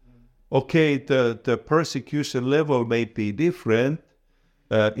 Okay, the persecution level may be different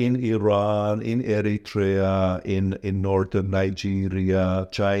in Iran, in Eritrea, in northern Nigeria,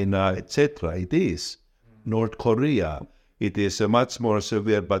 China, etc. It is. North Korea, it is much more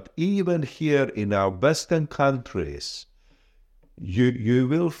severe. But even here in our Western countries, you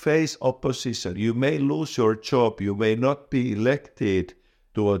will face opposition. You may lose your job. You may not be elected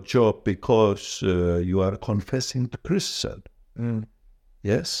to a job because you are confessing to Christian.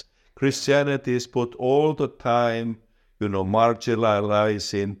 Yes? Christianity is put all the time, you know,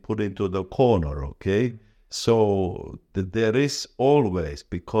 marginalizing, put into the corner, okay? So there is always,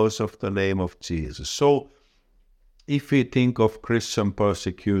 because of the name of Jesus. So if we think of Christian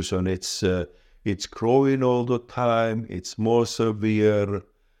persecution, it's growing all the time, it's more severe.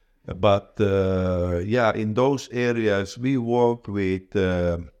 But in those areas, we work with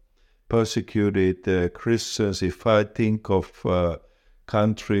persecuted Christians. If I think of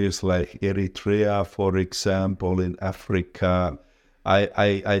countries like Eritrea, for example, in Africa,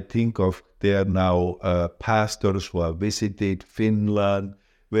 I think of there now pastors who have visited Finland,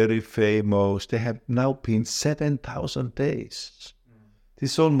 very famous. They have now been 7,000 days.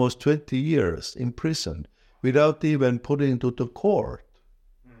 This is almost 20 years in prison without even putting to the court.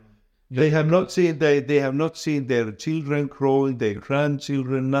 They have not seen their children growing, their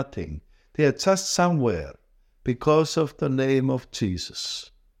grandchildren, nothing. They are just somewhere because of the name of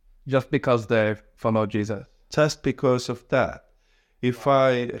Jesus. Just because they follow Jesus. Just because of that. If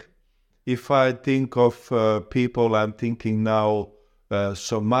if I think of people, I'm thinking now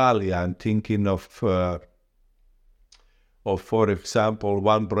Somalia. I'm thinking of, for example,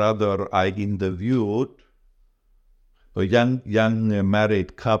 one brother I interviewed, a young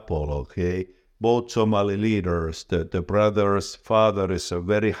married couple, okay? Both Somali leaders. The brother's father is a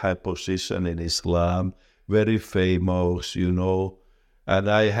very high position in Islam, very famous, you know. And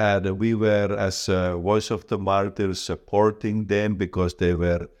we were, as Voice of the Martyrs, supporting them because they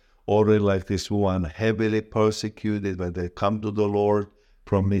were already, like this one, heavily persecuted when they come to the Lord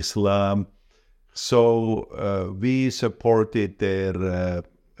from Islam. So we supported their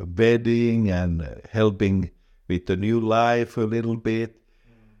wedding and helping with the new life a little bit.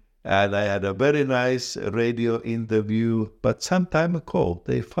 And I had a very nice radio interview, but some time ago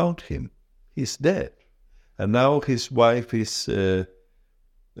they found him. He's dead. And now his wife is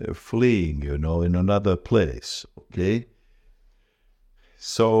fleeing, you know, in another place, okay?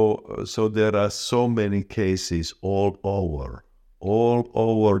 So there are so many cases all over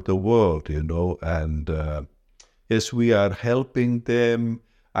the world, you know, and yes, we are helping them.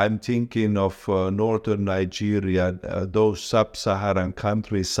 I'm thinking of northern Nigeria, those sub-Saharan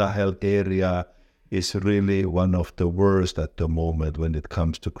countries, Sahel area is really one of the worst at the moment when it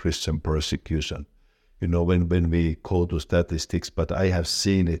comes to Christian persecution. You know, when we go to statistics, but I have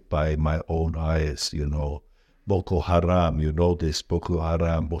seen it by my own eyes, you know. Boko Haram, you know this Boko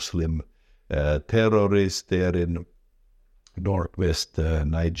Haram Muslim terrorists there in northwest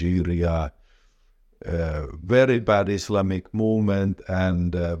Nigeria. Very bad Islamic movement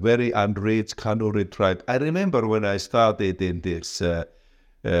and very unreached Kanuri tribe. I remember when I started in this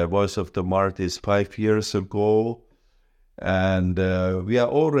Voice of the Martyrs 5 years ago, and we are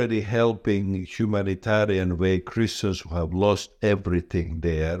already helping humanitarian way Christians who have lost everything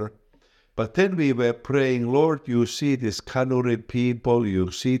there. But then we were praying, Lord, you see these Kanuri people,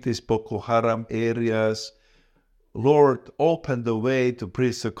 you see these Boko Haram areas, Lord, open the way to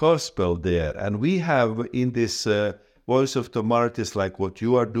preach the gospel there. And we have in this Voice of the Martyrs, like what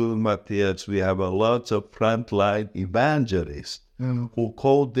you are doing, Matthias, we have a lot of frontline evangelists who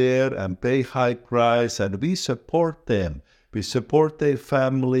go there and pay high price, and we support them. We support their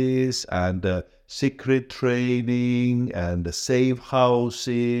families and secret training and safe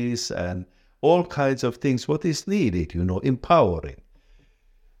houses and all kinds of things, what is needed, you know, empowering.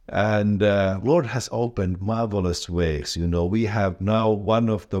 And Lord has opened marvelous ways. You know, we have now one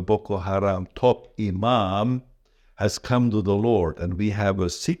of the Boko Haram top imam has come to the Lord, and we have a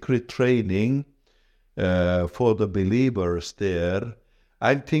secret training for the believers there.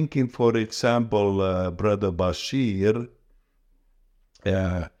 I'm thinking, for example, Brother Bashir,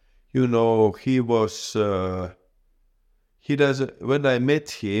 you know, when I met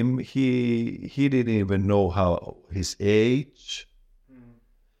him, he didn't even know how his age.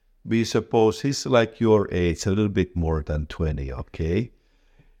 We suppose he's like your age, a little bit more than 20, okay?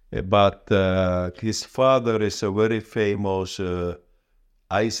 But his father is a very famous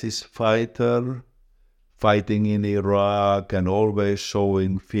ISIS fighter, fighting in Iraq and always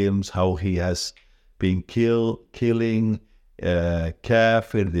showing films how he has been killing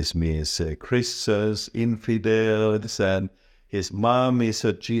kafir, this means Christians, infidels, and his mom is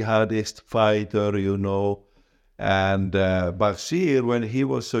a jihadist fighter, you know. And Bashir, when he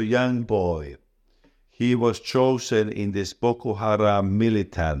was a young boy, he was chosen in this Boko Haram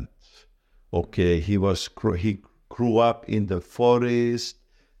militant. Okay, he grew up in the forest.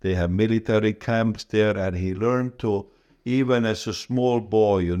 They have military camps there, and he learned to, even as a small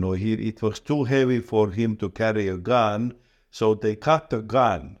boy, you know, it was too heavy for him to carry a gun, so they cut the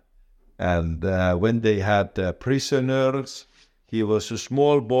gun. And when they had prisoners, he was a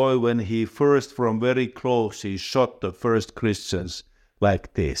small boy when he first, from very close, he shot the first Christians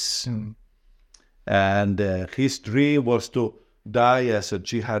like this. And his dream was to die as a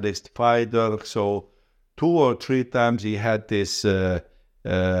jihadist fighter. So 2 or 3 times he had this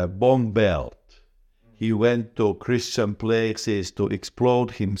bomb belt. He went to Christian places to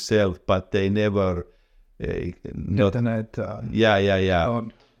explode himself, but they never...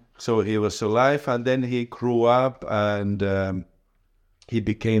 So he was alive, and then he grew up, and he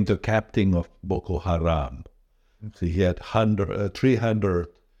became the captain of Boko Haram. So he had 300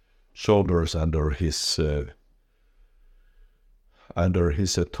 soldiers under his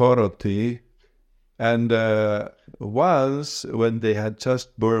authority. And once, when they had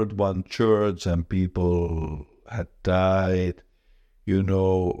just burned one church and people had died, you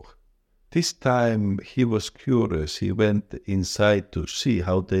know, this time he was curious. He went inside to see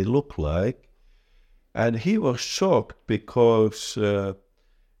how they look like. And he was shocked because the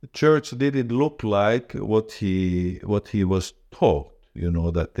church didn't look like what he was taught.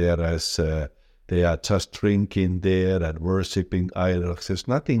 that they are just drinking there and worshipping idols. There's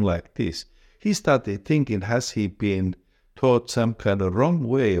nothing like this. He started thinking, has he been taught some kind of wrong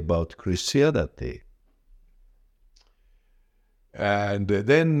way about Christianity? And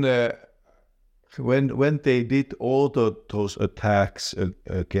then when they did all those attacks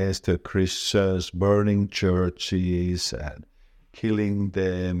against the Christians, burning churches and killing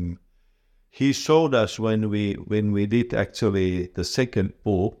them, he showed us when we did actually the second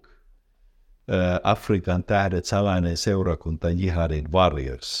book, Afrikan tähdet, salainen seurakunta jihadin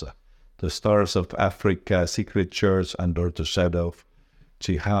varjossa. The Stars of Africa, Secret Church Under the Shadow of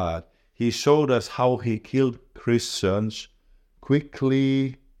Jihad. He showed us how he killed Christians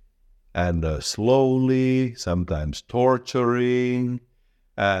quickly and slowly, sometimes torturing.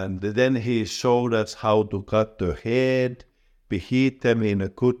 And then he showed us how to cut the head, beheat them in a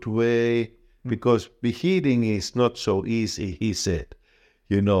good way, because beheading is not so easy, he said.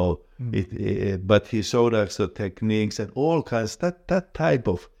 But he showed us the techniques and all kinds, that type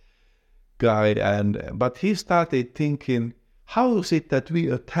of guy. But he started thinking, how is it that we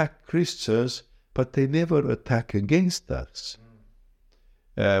attack Christians, but they never attack against us?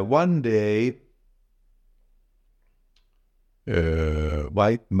 One day, a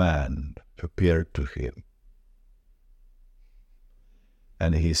white man appeared to him,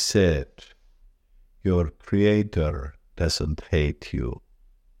 and he said, your Creator doesn't hate you,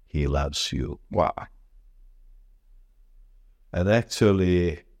 He loves you. Wow. And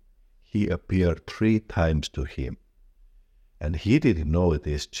actually, he appeared 3 times to him. And he didn't know it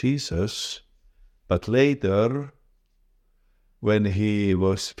is Jesus. But later, when he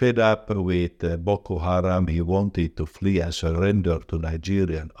was fed up with Boko Haram, he wanted to flee and surrender to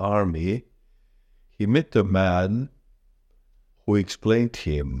Nigerian army. He met a man who explained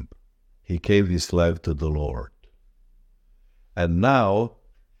him. He gave his life to the Lord. And now,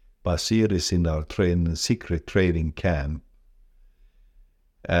 Basir is in our secret training camp.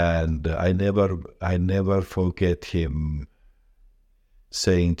 And I never forget him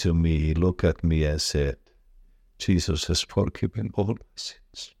saying to me, he looked at me and said, Jesus has forgiven all my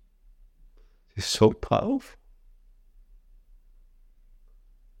sins. It's so powerful.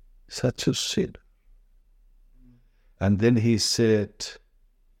 Such a sinner. And then he said,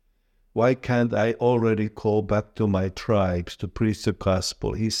 why can't I already go back to my tribes to preach the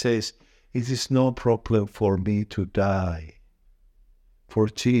gospel? He says, it is no problem for me to die for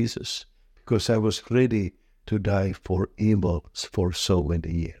Jesus, because I was ready to die for evil for so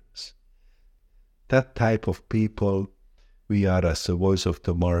many years. That type of people we are as the Voice of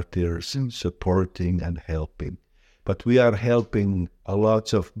the Martyrs, supporting and helping. But we are helping a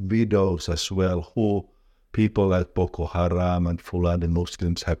lot of widows as well, who people like Boko Haram and Fulani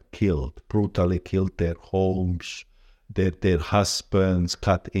Muslims have killed, brutally killed their homes, their husbands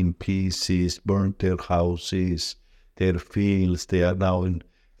cut in pieces, burnt their houses, their fields. They are now in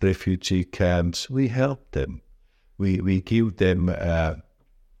refugee camps. We help them. We give them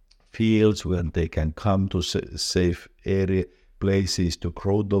fields where they can come to safe places to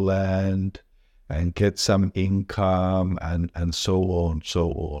grow the land and get some income and so on.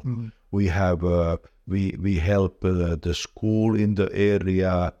 Mm-hmm. We have we help the school in the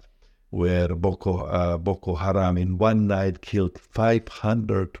area where Boko Haram in one night killed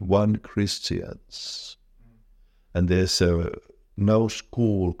 501 Christians. And there's no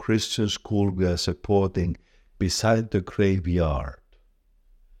school, Christian school we are supporting beside the graveyard.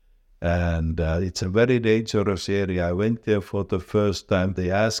 And it's a very dangerous area. I went there for the first time.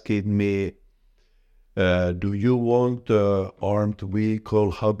 They asked me, do you want an armed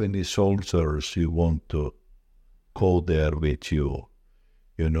vehicle? How many soldiers you want to go there with you?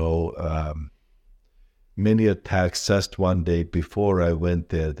 Many attacks just one day before I went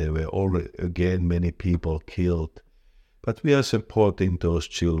there. There were again many people killed. But we are supporting those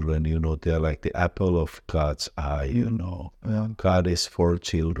children, they are like the apple of God's eye, Yeah. God is for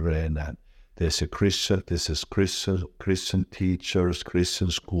children, and there's Christian teachers,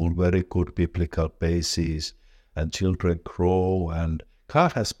 Christian school, very good biblical basis, and children grow, and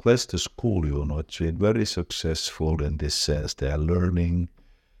God has blessed the school, it's been very successful in this sense. They are learning,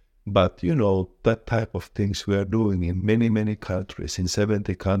 but, that type of things we are doing in many, many countries, in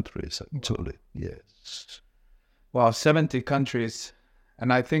 70 countries, actually, yes. Wow, 70 countries,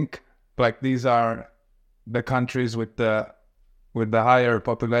 and I think these are the countries with the higher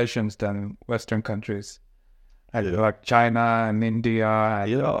populations than Western countries, like China and India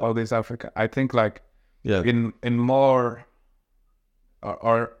and all these Africa. I think in more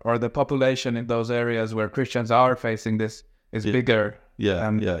or the population in those areas where Christians are facing this is bigger.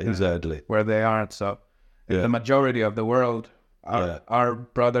 Exactly. Where they aren't. So the majority of the world our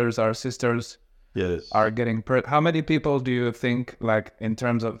brothers, our sisters are getting how many people do you think, like in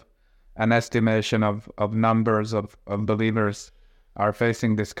terms of an estimation of numbers of believers are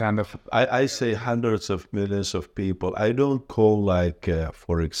facing this kind of... I say hundreds of millions of people. I don't call like,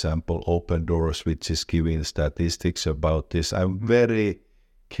 for example, Open Doors, which is giving statistics about this. I'm very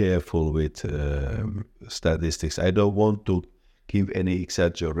careful with statistics. I don't want to give any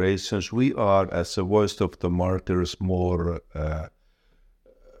exaggerations. We are, as a Voice of the Martyrs, more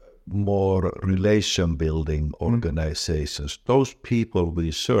relation-building organizations. Those people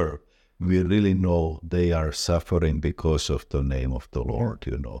we serve, we really know they are suffering because of the name of the Lord,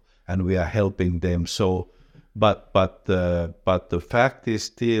 and we are helping them. So, but the fact is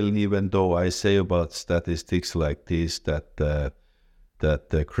still, even though I say about statistics like this, that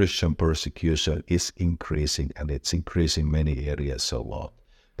the Christian persecution is increasing, and it's increasing in many areas a lot.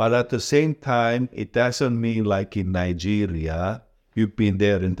 But at the same time, it doesn't mean like in Nigeria, you've been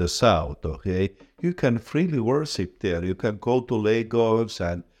there in the south, okay? You can freely worship there. You can go to Lagos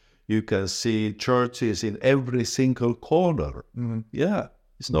and you can see churches in every single corner. Yeah,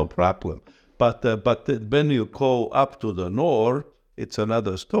 it's no problem. But when you go up to the north, it's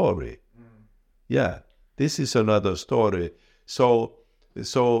another story. Yeah, this is another story. So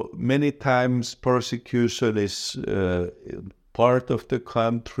many times persecution is part of the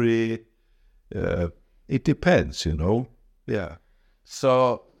country. It depends, Yeah.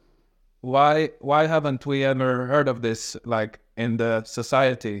 So why haven't we ever heard of this, like in the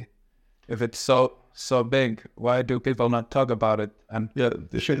society? If it's so big, why do people not talk about it? And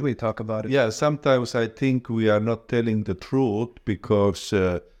should we talk about it? Yeah, sometimes I think we are not telling the truth because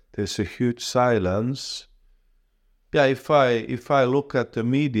there's a huge silence. Yeah, if I look at the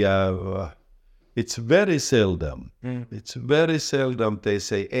media, it's very seldom. It's very seldom they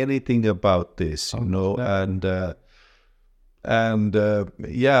say anything about this,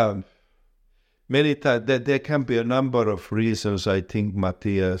 many times there can be a number of reasons. I think,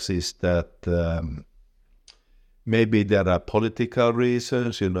 Matthias, is that maybe there are political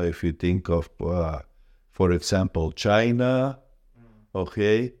reasons. If you think of, for example, China,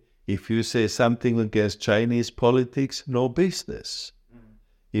 okay, if you say something against Chinese politics, no business.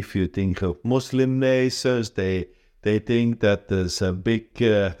 If you think of Muslim nations, they think that there's a big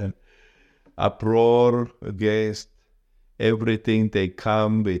uproar against everything. They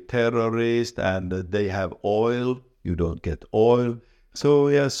come with terrorists and they have oil. You don't get oil. So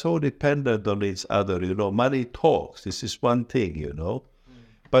we are so dependent on each other, Money talks. This is one thing,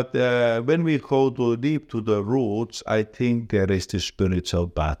 But when we go deep to the roots, I think there is the spiritual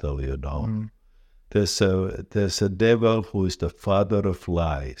battle, There's a devil who is the father of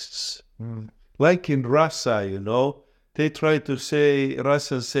lies. Like in Russia, they try to say,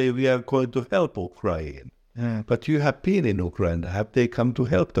 Russians say, we are going to help Ukraine. But you have been in Ukraine. Have they come to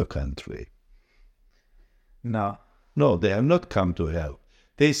help the country? No. No, they have not come to help.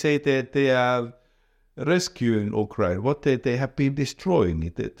 They say that they are rescuing Ukraine. What they have been destroying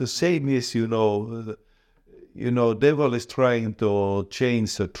it. The same is, devil is trying to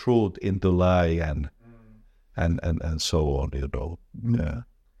change the truth into lie and so on, Yeah.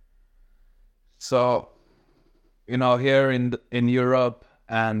 So, here in Europe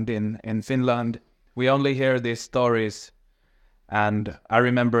and in Finland, we only hear these stories, and I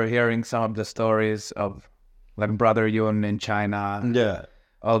remember hearing some of the stories of like Brother Yun in China,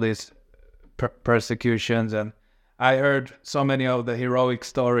 all these persecutions, and I heard so many of the heroic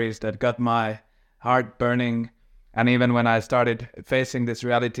stories that got my heart burning. And even when I started facing this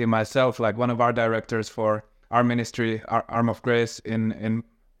reality myself, like one of our directors for our ministry, our Arm of Grace in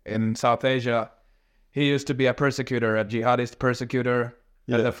South Asia, he used to be a persecutor, a jihadist persecutor.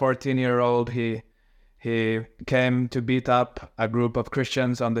 As a 14-year-old, he came to beat up a group of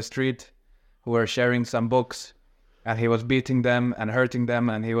Christians on the street who were sharing some books, and he was beating them and hurting them,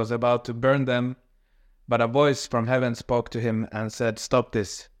 and he was about to burn them. But a voice from heaven spoke to him and said, "Stop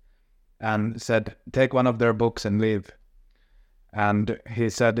this," and said, "Take one of their books and leave." And he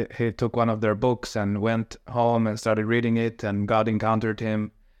said he took one of their books and went home and started reading it, and God encountered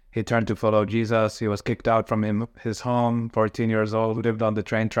him. He turned to follow Jesus. He was kicked out from his home, 14 years old, lived on the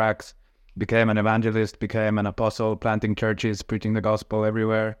train tracks, became an evangelist, became an apostle, planting churches, preaching the gospel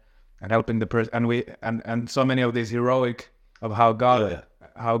everywhere, and helping the and so many of these heroic of how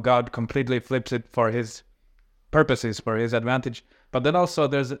God completely flips it for his purposes, for his advantage. But then also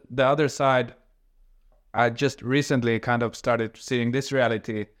there's the other side. I just recently kind of started seeing this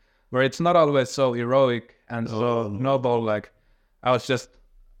reality where it's not always so heroic and so noble. Like I was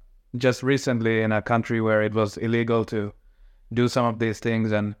just recently in a country where it was illegal to do some of these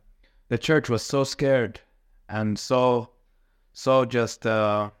things, and the church was so scared and so so just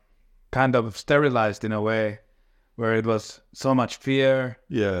kind of sterilized in a way, where it was so much fear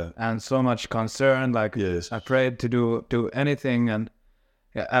and so much concern, like afraid to do anything. And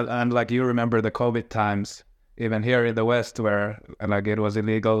like you remember the COVID times, even here in the West, where like it was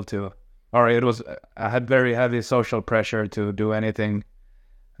illegal to, or it was, I had very heavy social pressure to do anything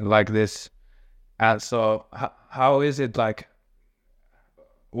like this. And so how is it like,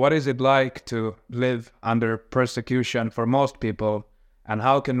 what is it like to live under persecution for most people, and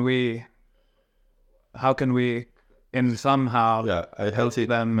how can we in somehow help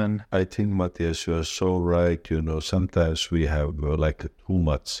them? And I think, Matthias, you are so right. Sometimes we have like too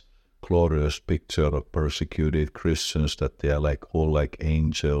much glorious picture of persecuted Christians, that they are like all like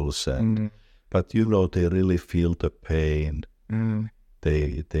angels, and but they really feel the pain.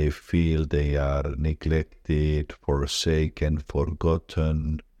 They feel they are neglected, forsaken,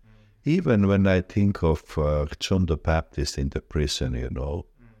 forgotten. Even when I think of John the Baptist in the prison,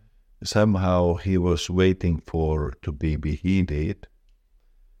 somehow he was waiting to be beheaded,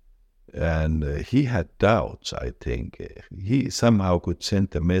 and he had doubts, I think. He somehow could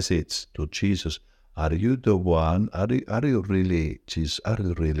send a message to Jesus, are you the one? Are you really, Jesus? Are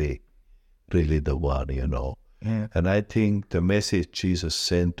you really the one, Yeah. And I think the message Jesus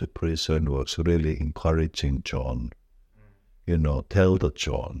sent to prison was really encouraging John. Tell the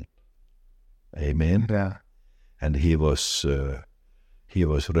John. Amen. Yeah. And he was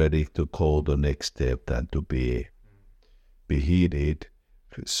ready to go the next step and to be beheaded.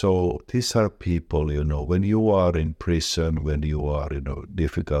 So these are people, when you are in prison, when you are in a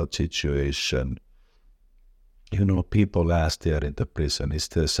difficult situation, people ask there in the prison, is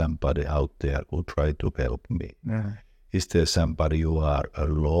there somebody out there who try to help me? Yeah. Is there somebody you are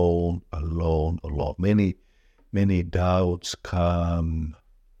alone? Many doubts come.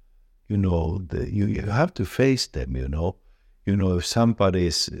 You have to face them, if somebody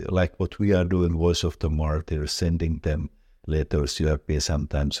is like what we are doing, Voice of the Martyrs, sending them letters, you have been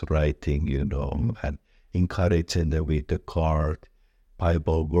sometimes writing, and encouraging them with the card,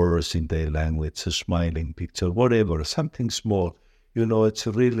 Bible verse in their language, a smiling picture, whatever, something small, it's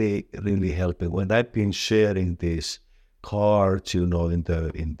really, really helping. When I've been sharing these cards, in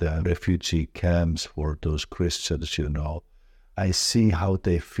the refugee camps for those Christians, I see how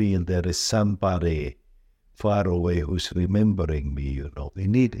they feel there is somebody far away who's remembering me, We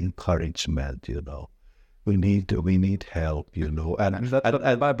need encouragement, We need help, And that's what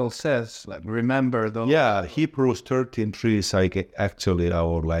the Bible says, like, remember those. Yeah, Hebrews 13:3 is actually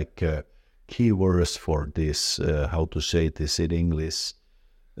our key verse for this, how to say this in English.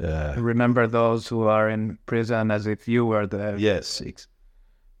 Remember those who are in prison as if you were there. Yes.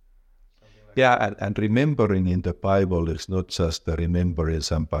 Yeah, and remembering in the Bible is not just remembering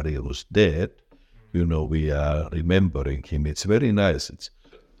somebody who's dead. We are remembering him. It's very nice. It's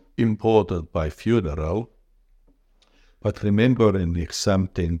important by funeral. But remembering is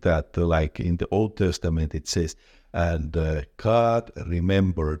something that, like in the Old Testament, it says, and God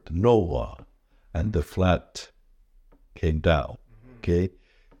remembered Noah, and the flood came down. Okay?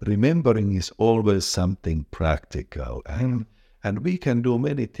 Remembering is always something practical. And we can do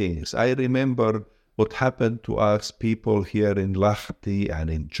many things. I remember what happened to us people here in Lahti and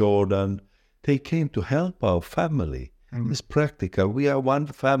in Jordan. They came to help our family. It's practical. We are one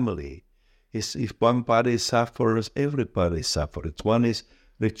family. If one body suffers, everybody suffers. One is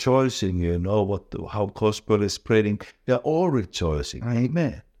rejoicing, how gospel is spreading. We are all rejoicing.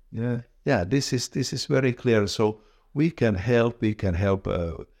 Amen. Yeah. This is very clear. So we can help.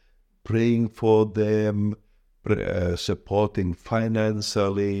 Praying for them, supporting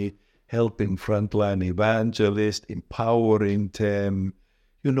financially, helping frontline evangelists, empowering them.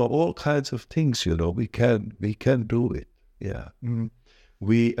 All kinds of things. We can do it. Yeah.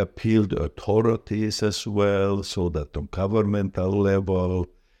 We appeal to authorities as well, so that on governmental level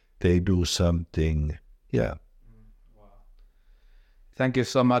they do something. Yeah. Wow. Thank you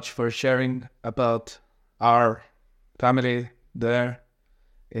so much for sharing about our family there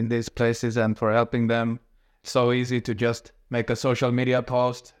in these places and for helping them. It's so easy to just make a social media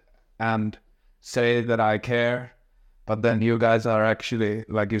post and say that I care, but then you guys are actually,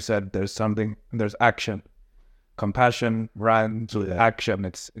 like you said, there's action. Compassion rhymes with action.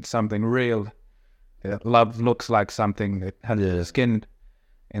 It's something real. Love looks like something. It has skin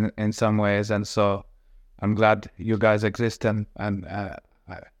in some ways, and so I'm glad you guys exist. And I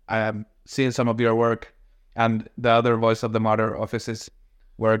have seen some of your work, and the other Voice of the Martyr offices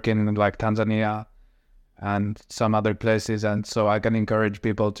work in like Tanzania and some other places, and so I can encourage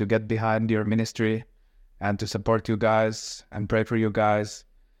people to get behind your ministry and to support you guys and pray for you guys.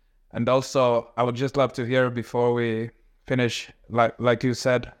 And also, I would just love to hear, before we finish, like you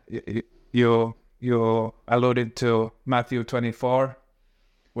said, you alluded to Matthew 24,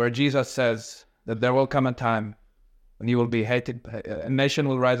 where Jesus says that there will come a time when you will be hated. A nation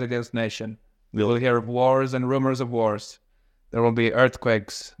will rise against nation. We will hear of wars and rumors of wars. There will be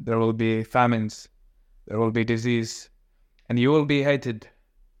earthquakes. There will be famines. There will be disease. And you will be hated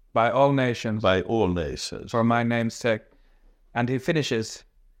by all nations. By all nations. For my name's sake. And he finishes,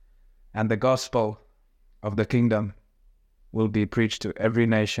 and the gospel of the kingdom will be preached to every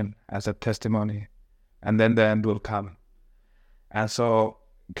nation as a testimony. And then the end will come. And so,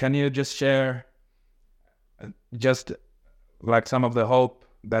 can you just share just like some of the hope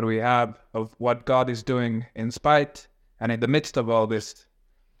that we have of what God is doing in spite and in the midst of all this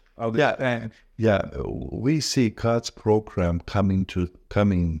pain? Yeah, we see God's program coming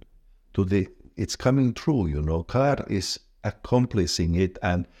it's coming true, you know. God is accomplishing it,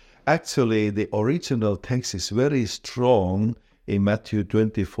 and actually the original text is very strong in Matthew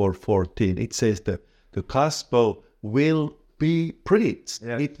 24:14. It says that the gospel will be preached.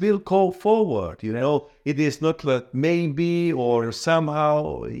 Yeah. It will go forward, you know. It is not like maybe or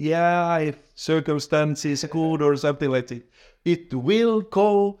somehow, if circumstances good or something like that. It will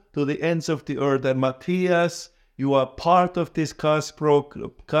go to the ends of the earth. And Matthias, you are part of this God's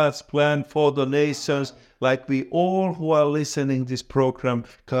plan for the nations. Like we all who are listening this program,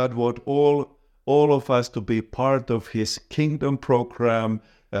 God wants all of us to be part of his kingdom program,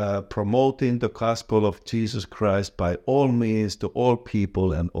 promoting the gospel of Jesus Christ by all means to all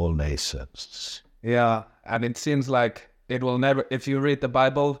people and all nations. Yeah, and it seems like it will never, if you read the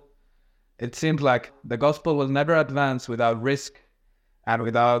Bible, it seems like the gospel will never advance without risk and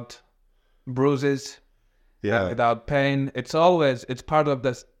without bruises, and without pain. It's part of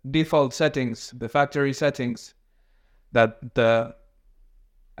the default settings, the factory settings, that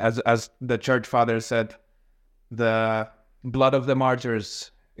as the church father said, the blood of the martyrs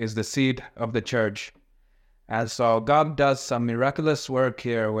is the seed of the church. And so God does some miraculous work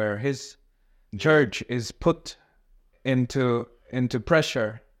here where his church is put into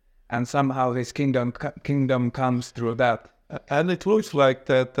pressure, and somehow his kingdom comes through that. And it looks like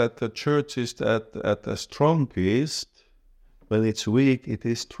that the church is at the strongest. When it's weak, it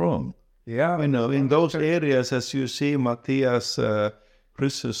is strong. Yeah. You know, in those areas, as you see, Matthias,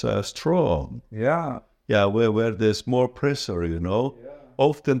 Christians are strong. Yeah. Yeah, where there's more pressure, you know. Yeah.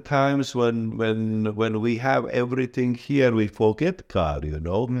 Oftentimes when we have everything here, we forget God, you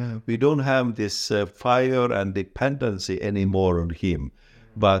know. Yeah. We don't have this fire and dependency anymore on him.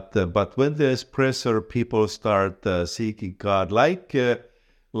 But when there's pressure, people start seeking God, like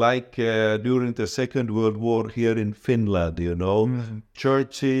during the Second World War here in Finland, you know. Mm-hmm.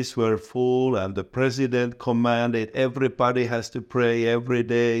 Churches were full, and the president commanded everybody has to pray every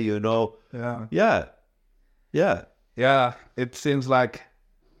day, you know. Yeah, it seems like,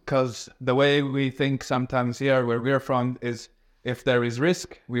 because the way we think sometimes here where we're from is if there is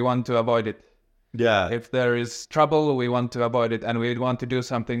risk, we want to avoid it. Yeah. If there is trouble, we want to avoid it, and we want to do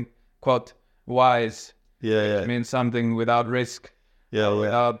something, quote, wise. Which means something without risk,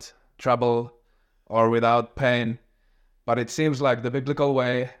 without trouble, or without pain. But it seems like the biblical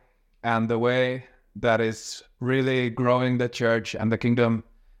way, and the way that is really growing the church and the kingdom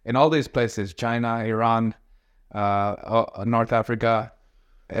in all these places, China, Iran, North Africa,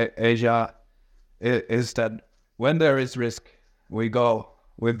 Asia, is that when there is risk, we go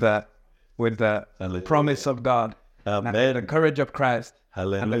with the promise of God, and the courage of Christ,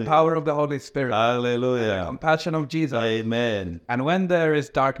 Hallelujah. And the power of the Holy Spirit, Hallelujah. And the compassion of Jesus. Amen. And when there is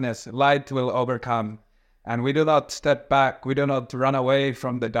darkness, light will overcome. And we do not step back, we do not run away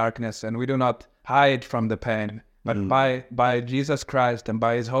from the darkness, and we do not hide from the pain. But by Jesus Christ and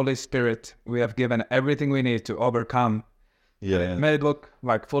by his Holy Spirit, we have given everything we need to overcome. Yeah. It may look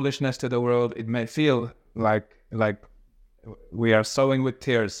like foolishness to the world. It may feel like we are sowing with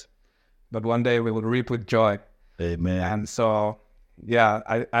tears, but one day we will reap with joy. Amen. And so,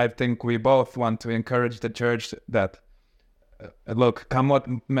 I think we both want to encourage the church that, look, come what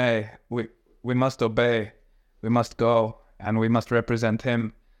may, we must obey, we must go, and we must represent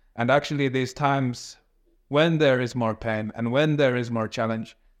him. And actually these times when there is more pain and when there is more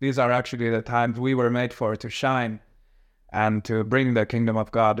challenge, these are actually the times we were made for, to shine and to bring the kingdom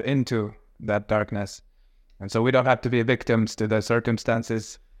of God into that darkness. And so we don't have to be victims to the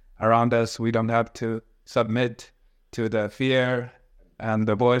circumstances around us. We don't have to submit to the fear and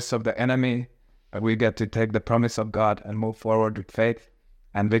the voice of the enemy. But we get to take the promise of God and move forward with faith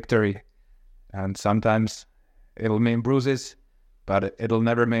and victory. And sometimes it'll mean bruises, but it'll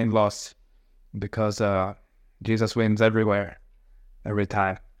never mean loss, because Jesus wins everywhere, every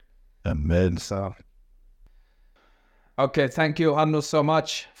time. Amen. So, Okay, thank you, Hannu, so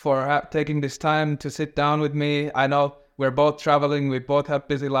much for taking this time to sit down with me. I know we're both traveling, we both have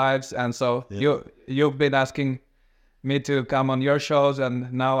busy lives, and so you've been asking me to come on your shows,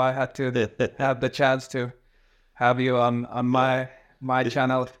 and now I had to have the chance to have you on my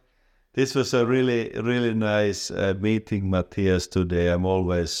channel. This was a really nice meeting, Matthias, today. I'm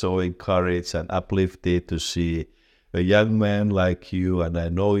always so encouraged and uplifted to see a young man like you, and I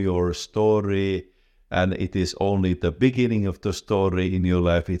know your story, and it is only the beginning of the story in your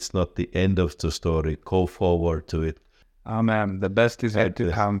life. It's not the end of the story. Go forward to it. Amen. The best is yet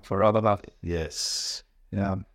to come for all of us. Yes. Yeah.